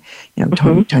future. And,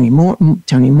 Toni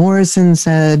Morrison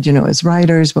said, as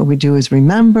writers, what we do is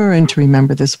remember, and to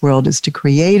remember this world is to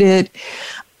create it.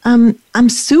 I'm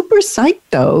super psyched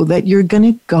though, that you're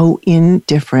going to go in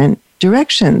different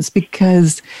directions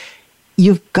because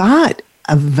you've got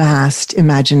a vast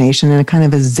imagination and a kind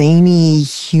of a zany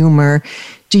humor.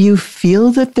 Do you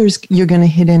feel that you're going to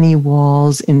hit any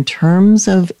walls in terms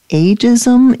of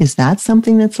ageism? Is that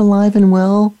something that's alive and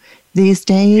well these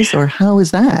days, or how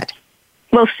is that?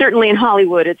 Well, certainly in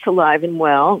Hollywood, it's alive and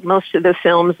well. Most of the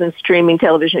films and streaming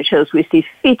television shows we see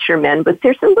feature men, but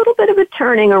there's a little bit of a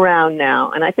turning around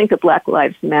now. And I think the Black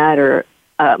Lives Matter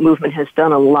movement has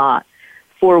done a lot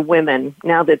for women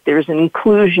now that there's an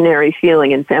inclusionary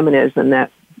feeling in feminism that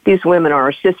these women are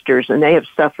our sisters and they have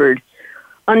suffered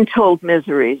untold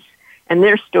miseries, and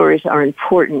their stories are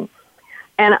important.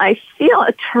 And I feel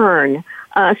a turn,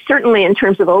 certainly in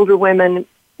terms of older women.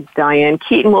 Diane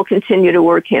Keaton will continue to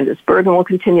work, Candice Bergen will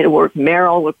continue to work,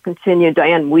 Meryl will continue,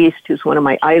 Diane Wiest, who's one of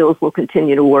my idols, will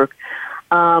continue to work.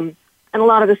 And a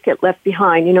lot of us get left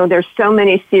behind. There's so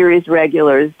many series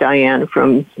regulars, Diane,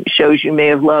 from shows you may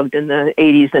have loved in the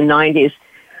 80s and 90s,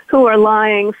 who are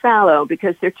lying fallow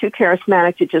because they're too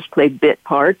charismatic to just play bit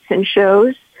parts in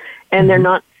shows. And they're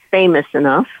not famous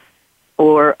enough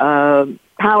or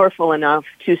powerful enough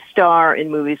to star in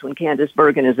movies when Candice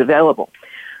Bergen is available.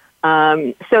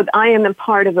 So I am a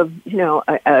part of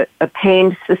a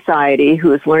pained society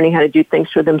who is learning how to do things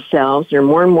for themselves. There are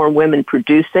more and more women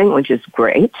producing, which is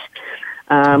great.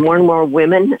 More and more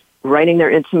women writing their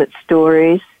intimate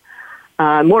stories.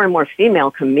 More and more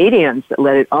female comedians that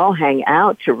let it all hang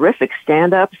out. Terrific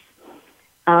stand-ups.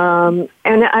 And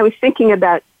I was thinking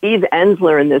about Eve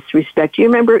Ensler in this respect. Do you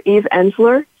remember Eve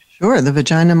Ensler? Sure, the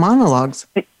vagina monologues.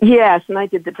 Yes, and I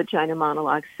did the vagina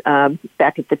monologues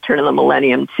back at the turn of the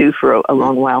millennium, too, for a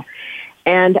long while.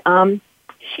 And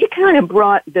she kind of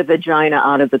brought the vagina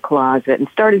out of the closet and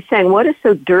started saying, what is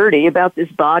so dirty about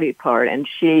this body part? And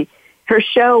her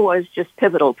show was just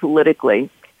pivotal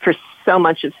politically for so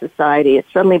much of society. It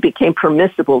suddenly became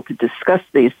permissible to discuss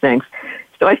these things.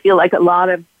 So I feel like a lot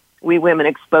of we women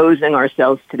exposing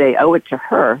ourselves today owe it to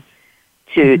her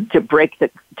to break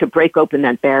open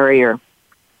that barrier.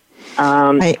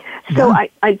 I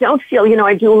don't feel,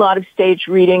 I do a lot of stage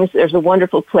readings. There's a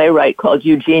wonderful playwright called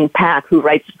Eugene Pack who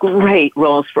writes great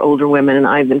roles for older women, and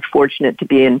I've been fortunate to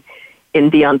be in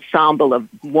the ensemble of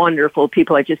wonderful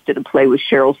people. I just did a play with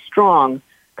Cheryl Strong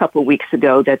a couple of weeks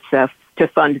ago that's to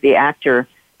fund the Actors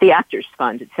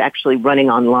Fund. It's actually running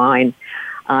online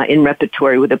in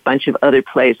repertory with a bunch of other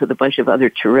plays with a bunch of other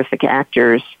terrific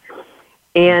actors.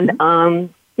 And,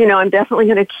 I'm definitely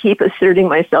going to keep asserting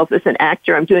myself as an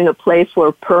actor. I'm doing a play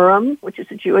for Purim, which is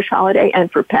a Jewish holiday, and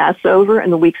for Passover in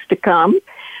the weeks to come.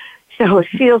 So it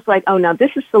feels like, now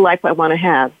this is the life I want to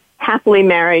have. Happily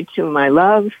married to my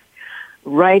love,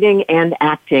 writing and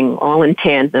acting all in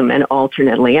tandem and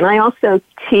alternately. And I also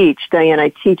teach, Diane, I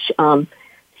teach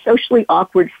socially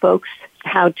awkward folks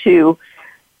how to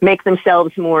make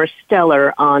themselves more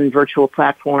stellar on virtual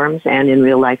platforms and in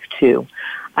real life, too.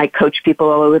 I coach people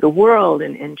all over the world,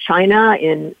 in China,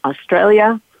 in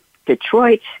Australia,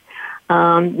 Detroit.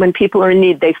 When people are in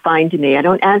need, they find me. I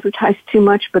don't advertise too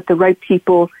much, but the right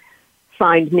people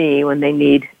find me when they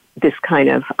need this kind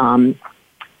of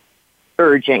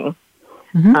urging.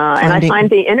 And I find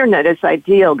the internet is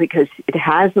ideal because it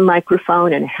has a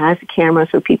microphone and it has a camera,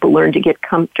 so people learn to get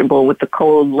comfortable with the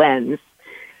cold lens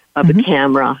of a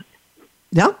camera.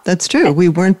 Yeah, that's true. We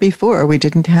weren't before. We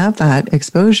didn't have that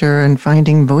exposure, and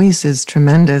finding voice is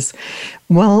tremendous.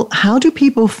 Well, how do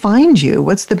people find you?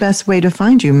 What's the best way to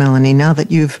find you, Melanie, now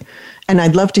that and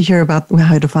I'd love to hear about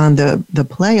how to find the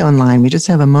play online. We just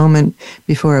have a moment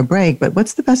before a break, but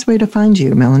what's the best way to find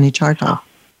you, Melanie Chartoff?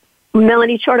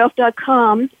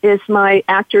 MelanieChartoff.com is my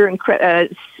actor and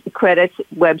credits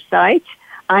website.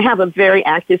 I have a very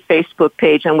active Facebook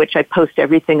page on which I post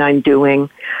everything I'm doing.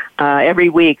 Every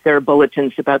week there are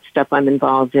bulletins about stuff I'm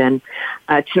involved in.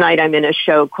 Tonight I'm in a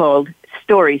show called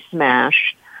Story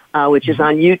Smash, which is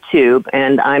on YouTube,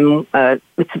 and I'm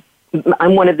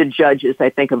one of the judges, I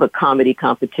think, of a comedy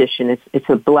competition. It's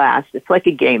a blast. It's like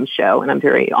a game show, and I'm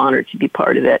very honored to be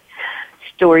part of it.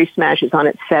 Story Smash is on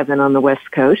at 7 on the West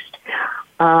Coast.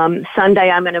 Sunday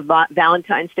I'm in a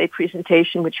Valentine's Day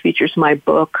presentation, which features my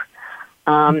book.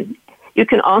 You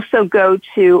can also go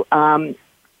to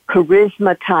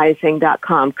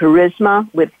charismatizing.com, charisma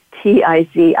with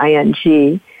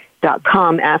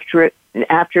TIZING.com after it, and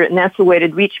that's the way to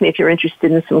reach me if you're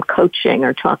interested in some coaching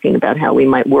or talking about how we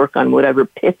might work on whatever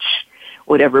pitch,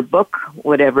 whatever book,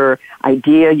 whatever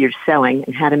idea you're selling,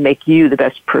 and how to make you the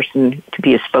best person to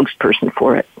be a spokesperson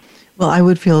for it. Well, I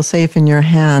would feel safe in your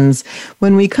hands.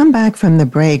 When we come back from the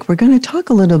break, we're going to talk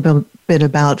a little bit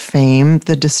about fame,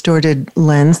 the distorted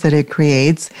lens that it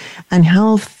creates, and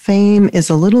how fame is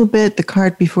a little bit the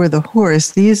cart before the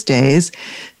horse these days.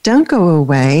 Don't go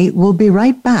away. We'll be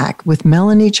right back with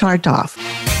Melanie Chartoff.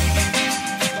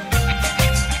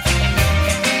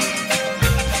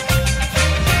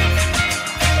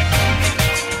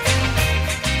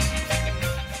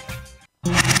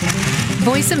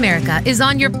 Voice America is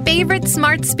on your favorite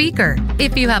smart speaker.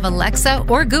 If you have Alexa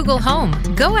or Google Home,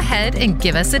 go ahead and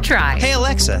give us a try. Hey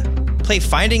Alexa, play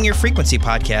Finding Your Frequency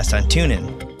podcast on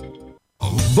TuneIn.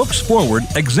 Books Forward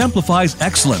exemplifies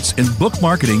excellence in book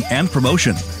marketing and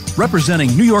promotion,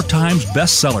 representing New York Times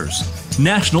bestsellers,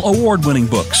 national award-winning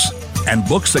books, and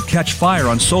books that catch fire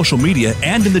on social media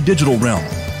and in the digital realm.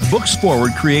 Books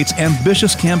Forward creates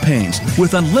ambitious campaigns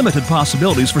with unlimited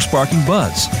possibilities for sparking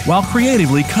buzz, while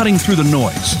creatively cutting through the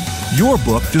noise. Your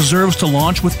book deserves to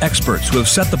launch with experts who have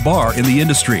set the bar in the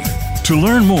industry. To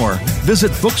learn more,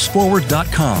 visit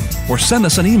booksforward.com or send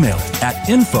us an email at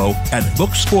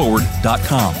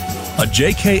info@booksforward.com. A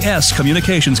JKS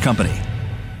Communications company.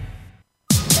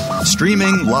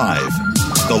 Streaming live.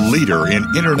 The leader in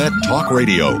Internet talk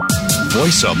radio.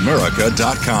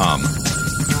 VoiceAmerica.com.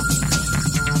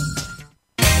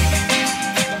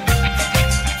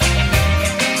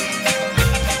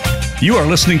 You are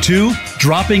listening to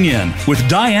Dropping In with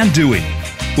Diane Dewey.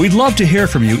 We'd love to hear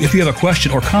from you if you have a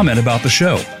question or comment about the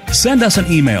show. Send us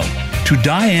an email to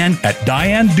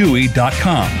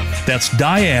diane@dianedewey.com. That's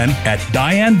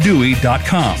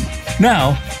diane@dianedewey.com.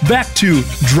 Now, back to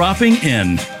Dropping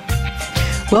In.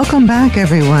 Welcome back,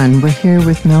 everyone. We're here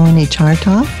with Melanie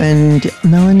Chartoff. And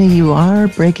Melanie, you are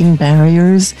breaking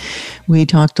barriers. We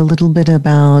talked a little bit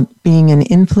about being an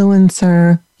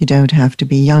influencer. You don't have to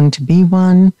be young to be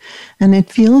one. And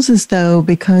it feels as though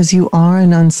because you are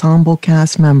an ensemble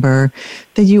cast member,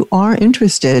 that you are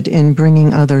interested in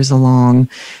bringing others along.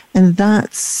 And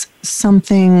that's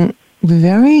something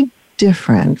very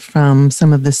different from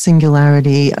some of the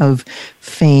singularity of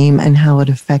fame and how it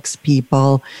affects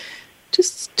people.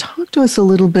 Just talk to us a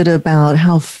little bit about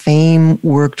how fame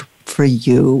worked for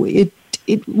you.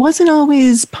 It wasn't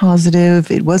always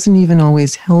positive. It wasn't even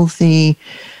always healthy.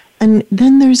 And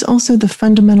then there's also the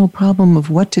fundamental problem of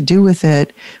what to do with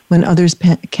it when others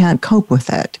can't cope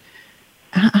with it.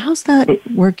 How's that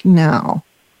working now?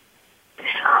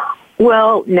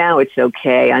 Well, now it's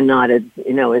okay. I'm not as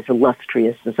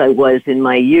illustrious as I was in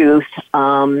my youth.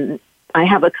 I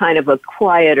have a kind of a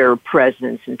quieter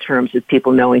presence in terms of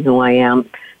people knowing who I am.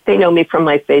 They know me from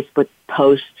my Facebook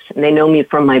posts, and they know me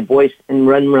from my voice in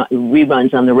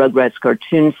reruns on the Rugrats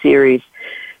cartoon series.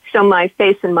 So my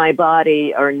face and my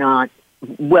body are not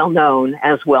well known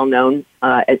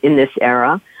in this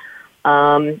era.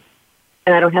 And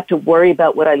I don't have to worry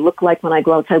about what I look like when I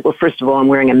go outside. Well, first of all, I'm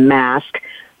wearing a mask.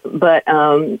 But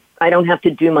I don't have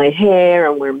to do my hair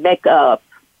and wear makeup,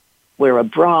 wear a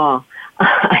bra.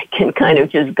 I can kind of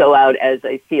just go out as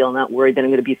I feel, not worried that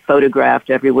I'm going to be photographed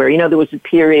everywhere. You know, there was a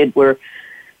period where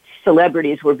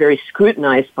celebrities were very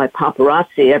scrutinized by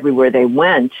paparazzi everywhere they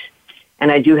went.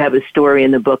 And I do have a story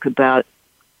in the book about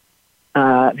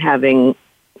having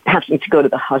to go to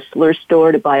the Hustler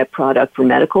store to buy a product for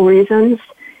medical reasons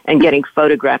and getting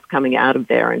photographed coming out of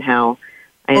there, and how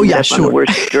I ended up on the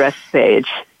worst dress page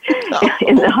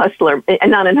in the Hustler,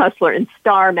 and not in Hustler, in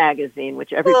Star magazine,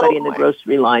 which everybody in the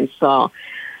grocery line saw.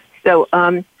 So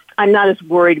I'm not as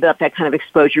worried about that kind of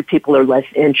exposure. People are less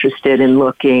interested in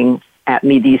looking at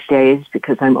me these days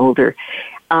because I'm older.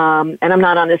 And I'm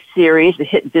not on a series, a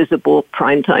hit visible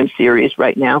primetime series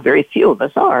right now. Very few of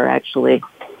us are, actually.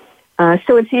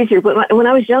 So it's easier. But when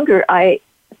I was younger, I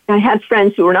had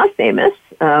friends who were not famous,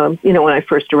 when I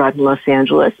first arrived in Los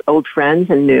Angeles, old friends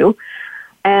and new.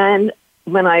 And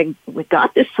when I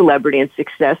got this celebrity and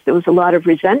success, there was a lot of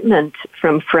resentment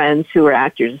from friends who were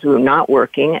actors who were not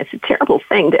working. It's a terrible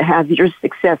thing to have your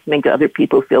success make other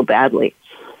people feel badly.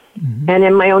 Mm-hmm. And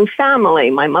in my own family,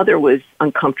 my mother was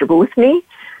uncomfortable with me.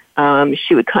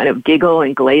 She would kind of giggle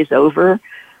and glaze over,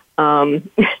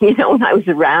 when I was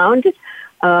around.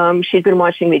 She'd been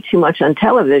watching me too much on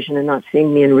television and not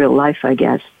seeing me in real life, I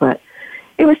guess. But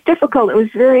it was difficult. It was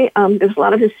very, there was a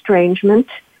lot of estrangement.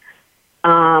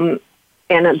 And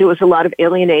there was a lot of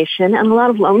alienation and a lot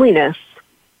of loneliness.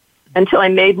 until I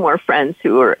made more friends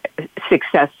who were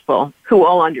successful, who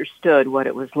all understood what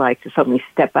it was like to suddenly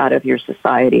step out of your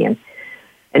society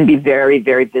and be very,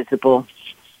 very visible.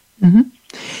 Mm-hmm.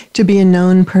 To be a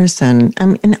known person.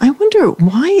 And I wonder,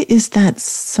 why is that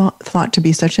thought to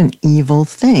be such an evil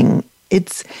thing?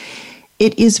 It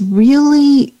is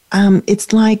really,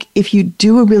 it's like if you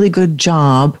do a really good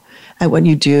job at what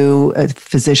you do, a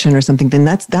physician or something, then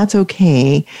that's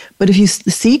okay. But if you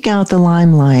seek out the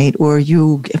limelight, or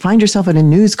you find yourself at a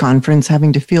news conference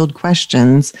having to field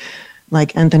questions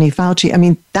like Anthony Fauci, I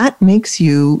mean, that makes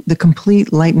you the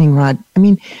complete lightning rod. I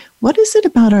mean, what is it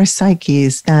about our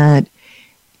psyches that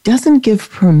doesn't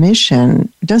give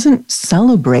permission, doesn't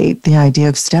celebrate the idea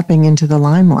of stepping into the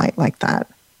limelight like that?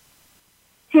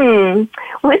 Well,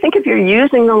 I think if you're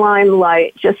using the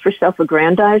limelight just for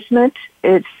self-aggrandizement,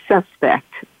 it's suspect.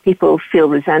 People feel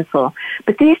resentful.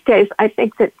 But these days, I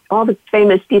think that all the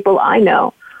famous people I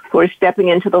know who are stepping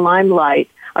into the limelight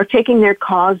are taking their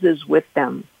causes with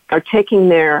them, are taking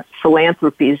their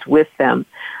philanthropies with them.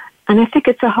 And I think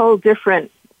it's a whole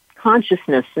different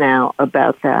consciousness now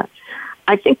about that.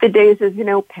 I think the days of,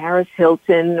 Paris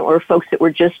Hilton or folks that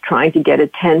were just trying to get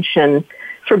attention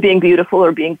for being beautiful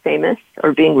or being famous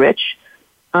or being rich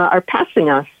are passing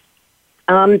us.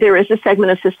 There is a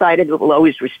segment of society that will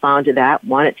always respond to that,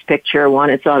 want its picture,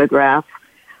 want its autograph,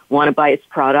 want to buy its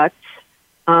products.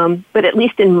 But at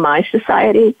least in my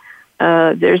society,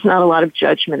 there's not a lot of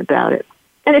judgment about it.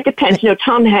 And it depends.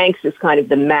 Tom Hanks is kind of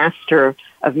the master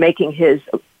of making his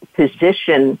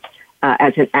position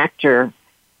as an actor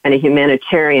and a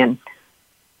humanitarian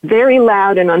very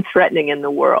loud and unthreatening in the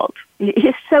world.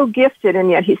 He's so gifted, and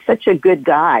yet he's such a good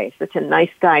guy, such a nice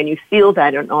guy, and you feel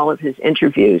that in all of his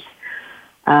interviews.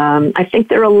 I think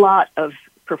there are a lot of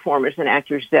performers and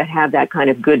actors that have that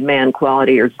kind of good man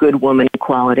quality or good woman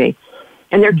quality,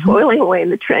 and they're toiling away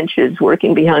in the trenches,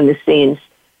 working behind the scenes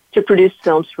to produce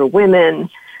films for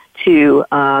women, to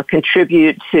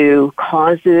contribute to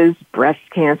causes, breast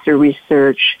cancer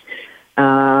research,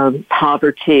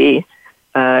 poverty,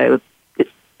 the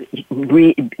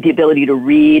ability to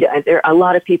read. There are a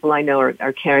lot of people I know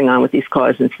are carrying on with these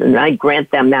causes, and I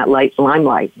grant them that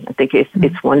limelight. I think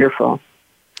it's wonderful.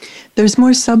 There's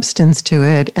more substance to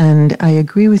it, and I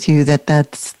agree with you that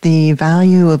that's the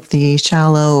value of the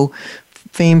shallow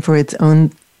fame for its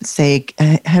own sake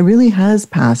really has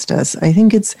passed us. I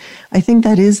think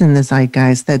that is in the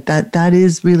zeitgeist, that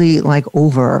is really like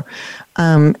over.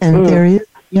 There is,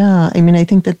 I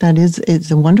think that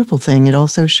it's a wonderful thing. It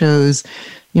also shows,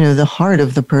 the heart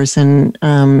of the person.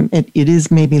 It is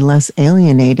maybe less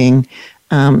alienating.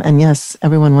 And yes,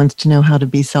 everyone wants to know how to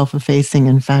be self-effacing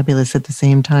and fabulous at the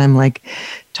same time, like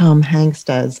Tom Hanks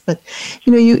does. But,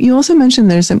 you also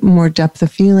mentioned there's a more depth of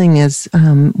feeling as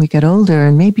we get older,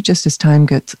 and maybe just as time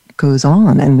goes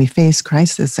on and we face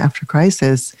crisis after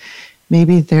crisis,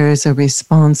 maybe there's a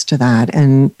response to that,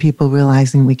 and people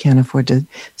realizing we can't afford to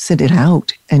sit it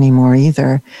out anymore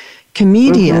either.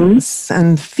 Comedians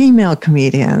and female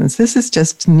comedians, this is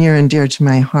just near and dear to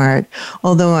my heart.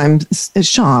 Although I'm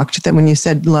shocked that when you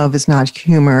said love is not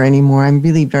humor anymore, I'm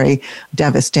really very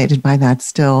devastated by that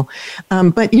still.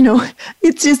 But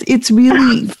it's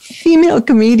really female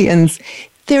comedians.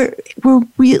 They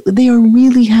are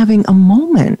really having a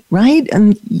moment, right?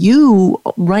 And you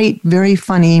write very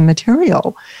funny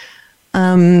material.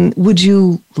 Would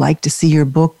you like to see your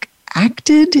book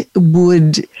acted?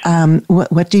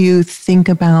 What do you think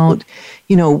about,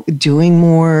 doing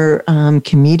more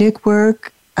comedic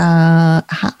work?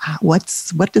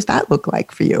 What does that look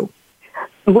like for you?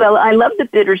 Well, I love the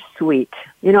bittersweet.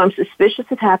 I'm suspicious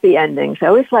of happy endings. I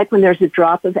always like when there's a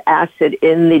drop of acid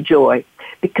in the joy,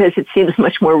 because it seems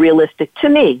much more realistic to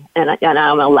me. And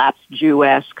I'm a lapsed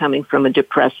Jewess coming from a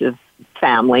depressive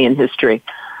family and history.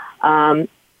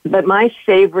 But my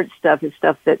favorite stuff is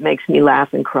stuff that makes me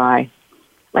laugh and cry.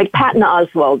 Like Patton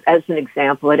Oswalt, as an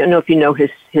example. I don't know if you know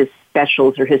his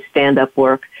specials or his stand-up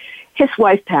work. His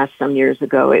wife passed some years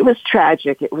ago. It was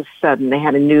tragic. It was sudden. They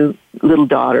had a new little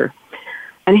daughter.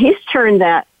 And he's turned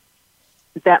that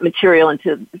material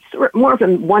into more of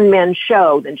a one-man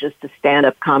show than just a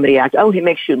stand-up comedy act. Oh, he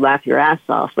makes you laugh your ass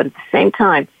off. But at the same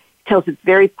time, he tells a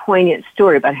very poignant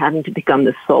story about having to become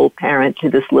the sole parent to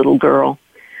this little girl.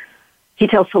 He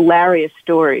tells hilarious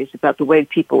stories about the way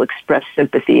people express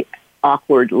sympathy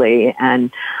awkwardly.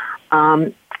 And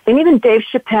even Dave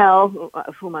Chappelle,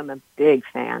 of whom I'm a big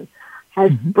fan,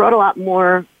 has brought a lot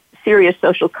more serious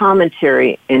social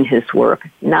commentary in his work.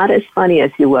 Not as funny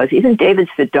as he was. Even David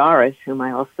Sedaris, whom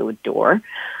I also adore,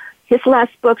 his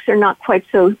last books are not quite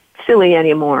so silly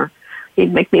anymore.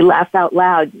 he'd make me laugh out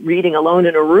loud reading alone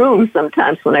in a room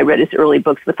sometimes when I read his early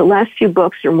books. But the last few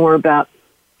books are more about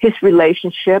his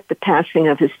relationship, the passing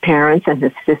of his parents and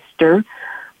his sister.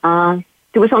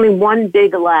 There was only one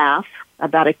big laugh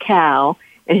about a cow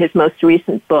in his most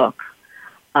recent book.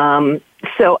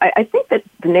 So I think that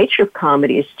the nature of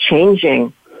comedy is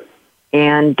changing.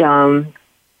 And,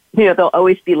 there'll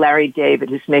always be Larry David,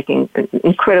 who's making an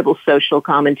incredible social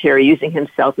commentary, using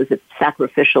himself as a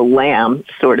sacrificial lamb,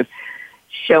 sort of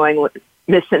showing what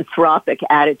misanthropic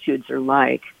attitudes are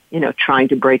like, trying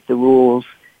to break the rules,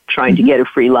 trying to get a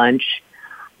free lunch.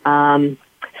 So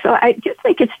I do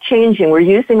think it's changing. We're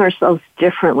using ourselves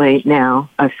differently now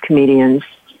as comedians.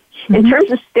 In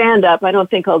terms of stand-up, I don't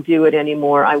think I'll do it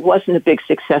anymore. I wasn't a big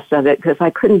success of it because I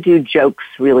couldn't do jokes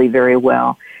really very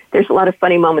well. There's a lot of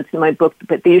funny moments in my book,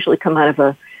 but they usually come out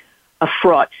of a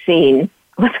fraught scene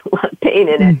with a lot of pain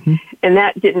in it. And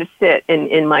that didn't fit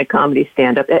in my comedy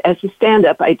stand-up. As a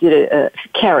stand-up, I did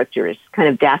characters, kind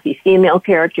of daffy female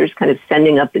characters, kind of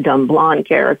sending up the dumb blonde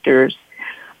characters.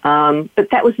 But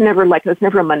that was never I was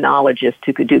never a monologist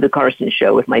who could do the Carson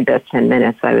show with my best 10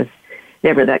 minutes. I was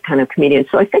never that kind of comedian.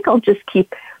 So I think I'll just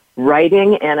keep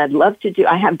writing, and I'd love to do,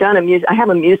 I have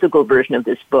a musical version of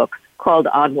this book called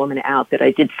Odd Woman Out that I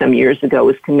did some years ago. It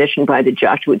was commissioned by the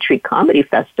Joshua Tree Comedy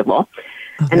Festival.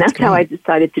 And that's how I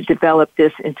decided to develop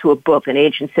this into a book. An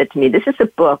agent said to me, this is a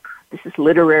book, this is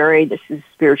literary, this is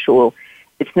spiritual.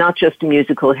 It's not just a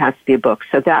musical, it has to be a book.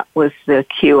 So that was the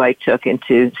cue I took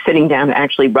into sitting down and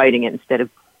actually writing it instead of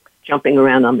jumping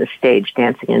around on the stage,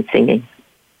 dancing and singing.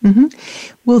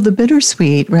 Well, the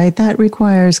bittersweet, right, that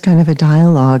requires kind of a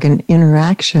dialogue and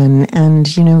interaction.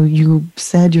 And, you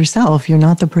said yourself, you're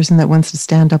not the person that wants to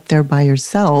stand up there by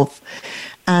yourself.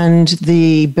 And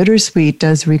the bittersweet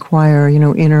does require,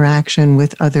 interaction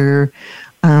with other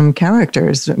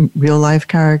characters, real life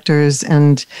characters.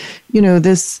 And,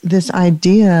 this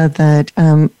idea that,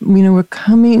 we're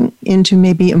coming into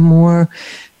maybe a more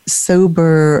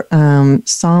sober,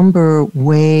 somber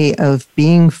way of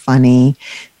being funny,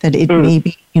 that it may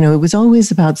be, it was always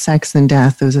about sex and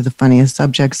death. Those are the funniest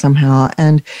subjects somehow.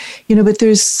 And, but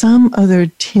there's some other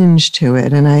tinge to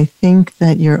it. And I think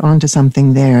that you're onto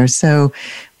something there. So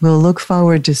we'll look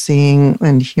forward to seeing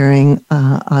and hearing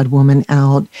Odd Woman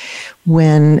Out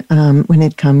when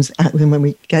it comes out, when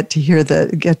we get to hear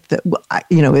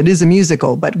it is a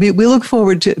musical, but we look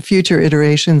forward to future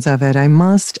iterations of it. I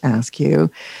must ask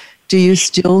you, do you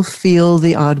still feel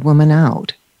the Odd Woman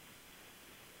Out?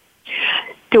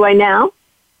 Do I now?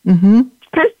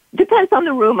 Depends on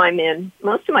the room I'm in.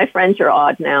 Most of my friends are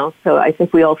odd now, so I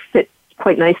think we all fit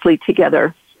quite nicely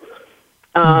together.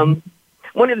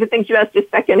 One of the things you asked a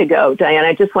second ago, Diane,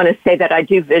 I just want to say that I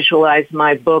do visualize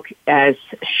my book as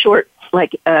short,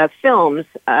 films,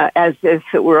 as if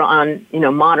it were on,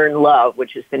 Modern Love,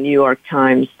 which is the New York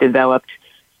Times developed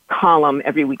column.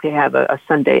 Every week they have a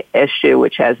Sunday issue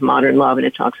which has Modern Love, and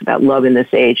it talks about love in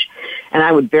this age. And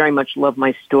I would very much love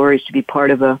my stories to be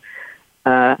part of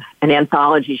an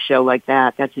anthology show like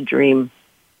that. That's a dream.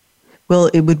 Well,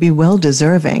 it would be well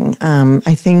deserving.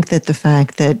 I think that the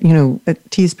fact that, a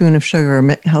teaspoon of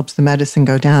sugar helps the medicine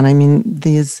go down. I mean,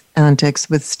 these antics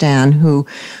with Stan, who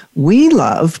we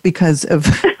love because of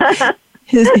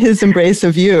his embrace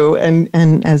of you, and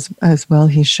as well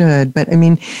he should. But I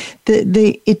mean,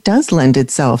 it does lend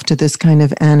itself to this kind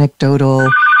of anecdotal,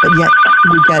 but yet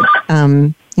you get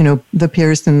the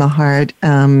pierce in the heart,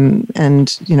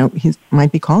 and he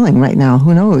might be calling right now.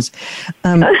 Who knows?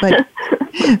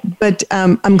 But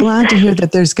I'm glad to hear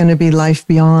that there's going to be life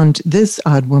beyond this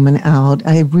Odd Woman Out.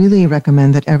 I really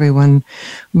recommend that everyone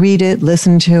read it,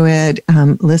 listen to it,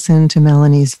 listen to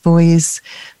Melanie's voice,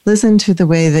 listen to the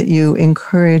way that you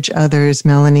encourage others,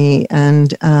 Melanie,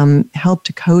 and help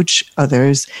to coach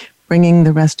others, bringing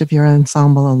the rest of your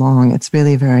ensemble along. It's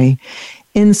really very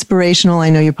inspirational. I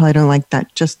know you probably don't like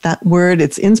that word.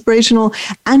 It's inspirational,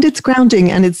 and it's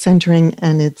grounding, and it's centering,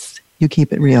 and you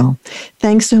keep it real.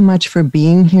 Thanks so much for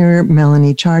being here,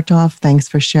 Melanie Chartoff. Thanks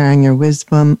for sharing your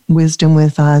wisdom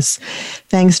with us.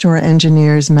 Thanks to our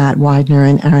engineers, Matt Widener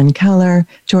and Aaron Keller,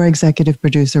 to our executive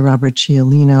producer, Robert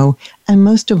Cialino, and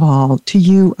most of all, to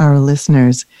you, our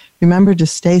listeners. Remember to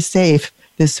stay safe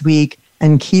this week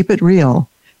and keep it real.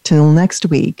 Till next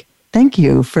week, thank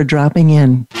you for dropping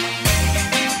in.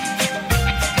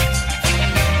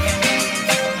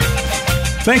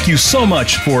 Thank you so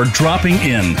much for dropping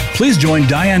in. Please join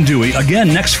Diane Dewey again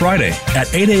next Friday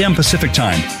at 8 a.m. Pacific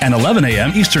Time and 11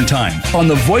 a.m. Eastern Time on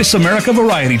the Voice America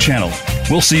Variety Channel.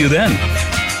 We'll see you then.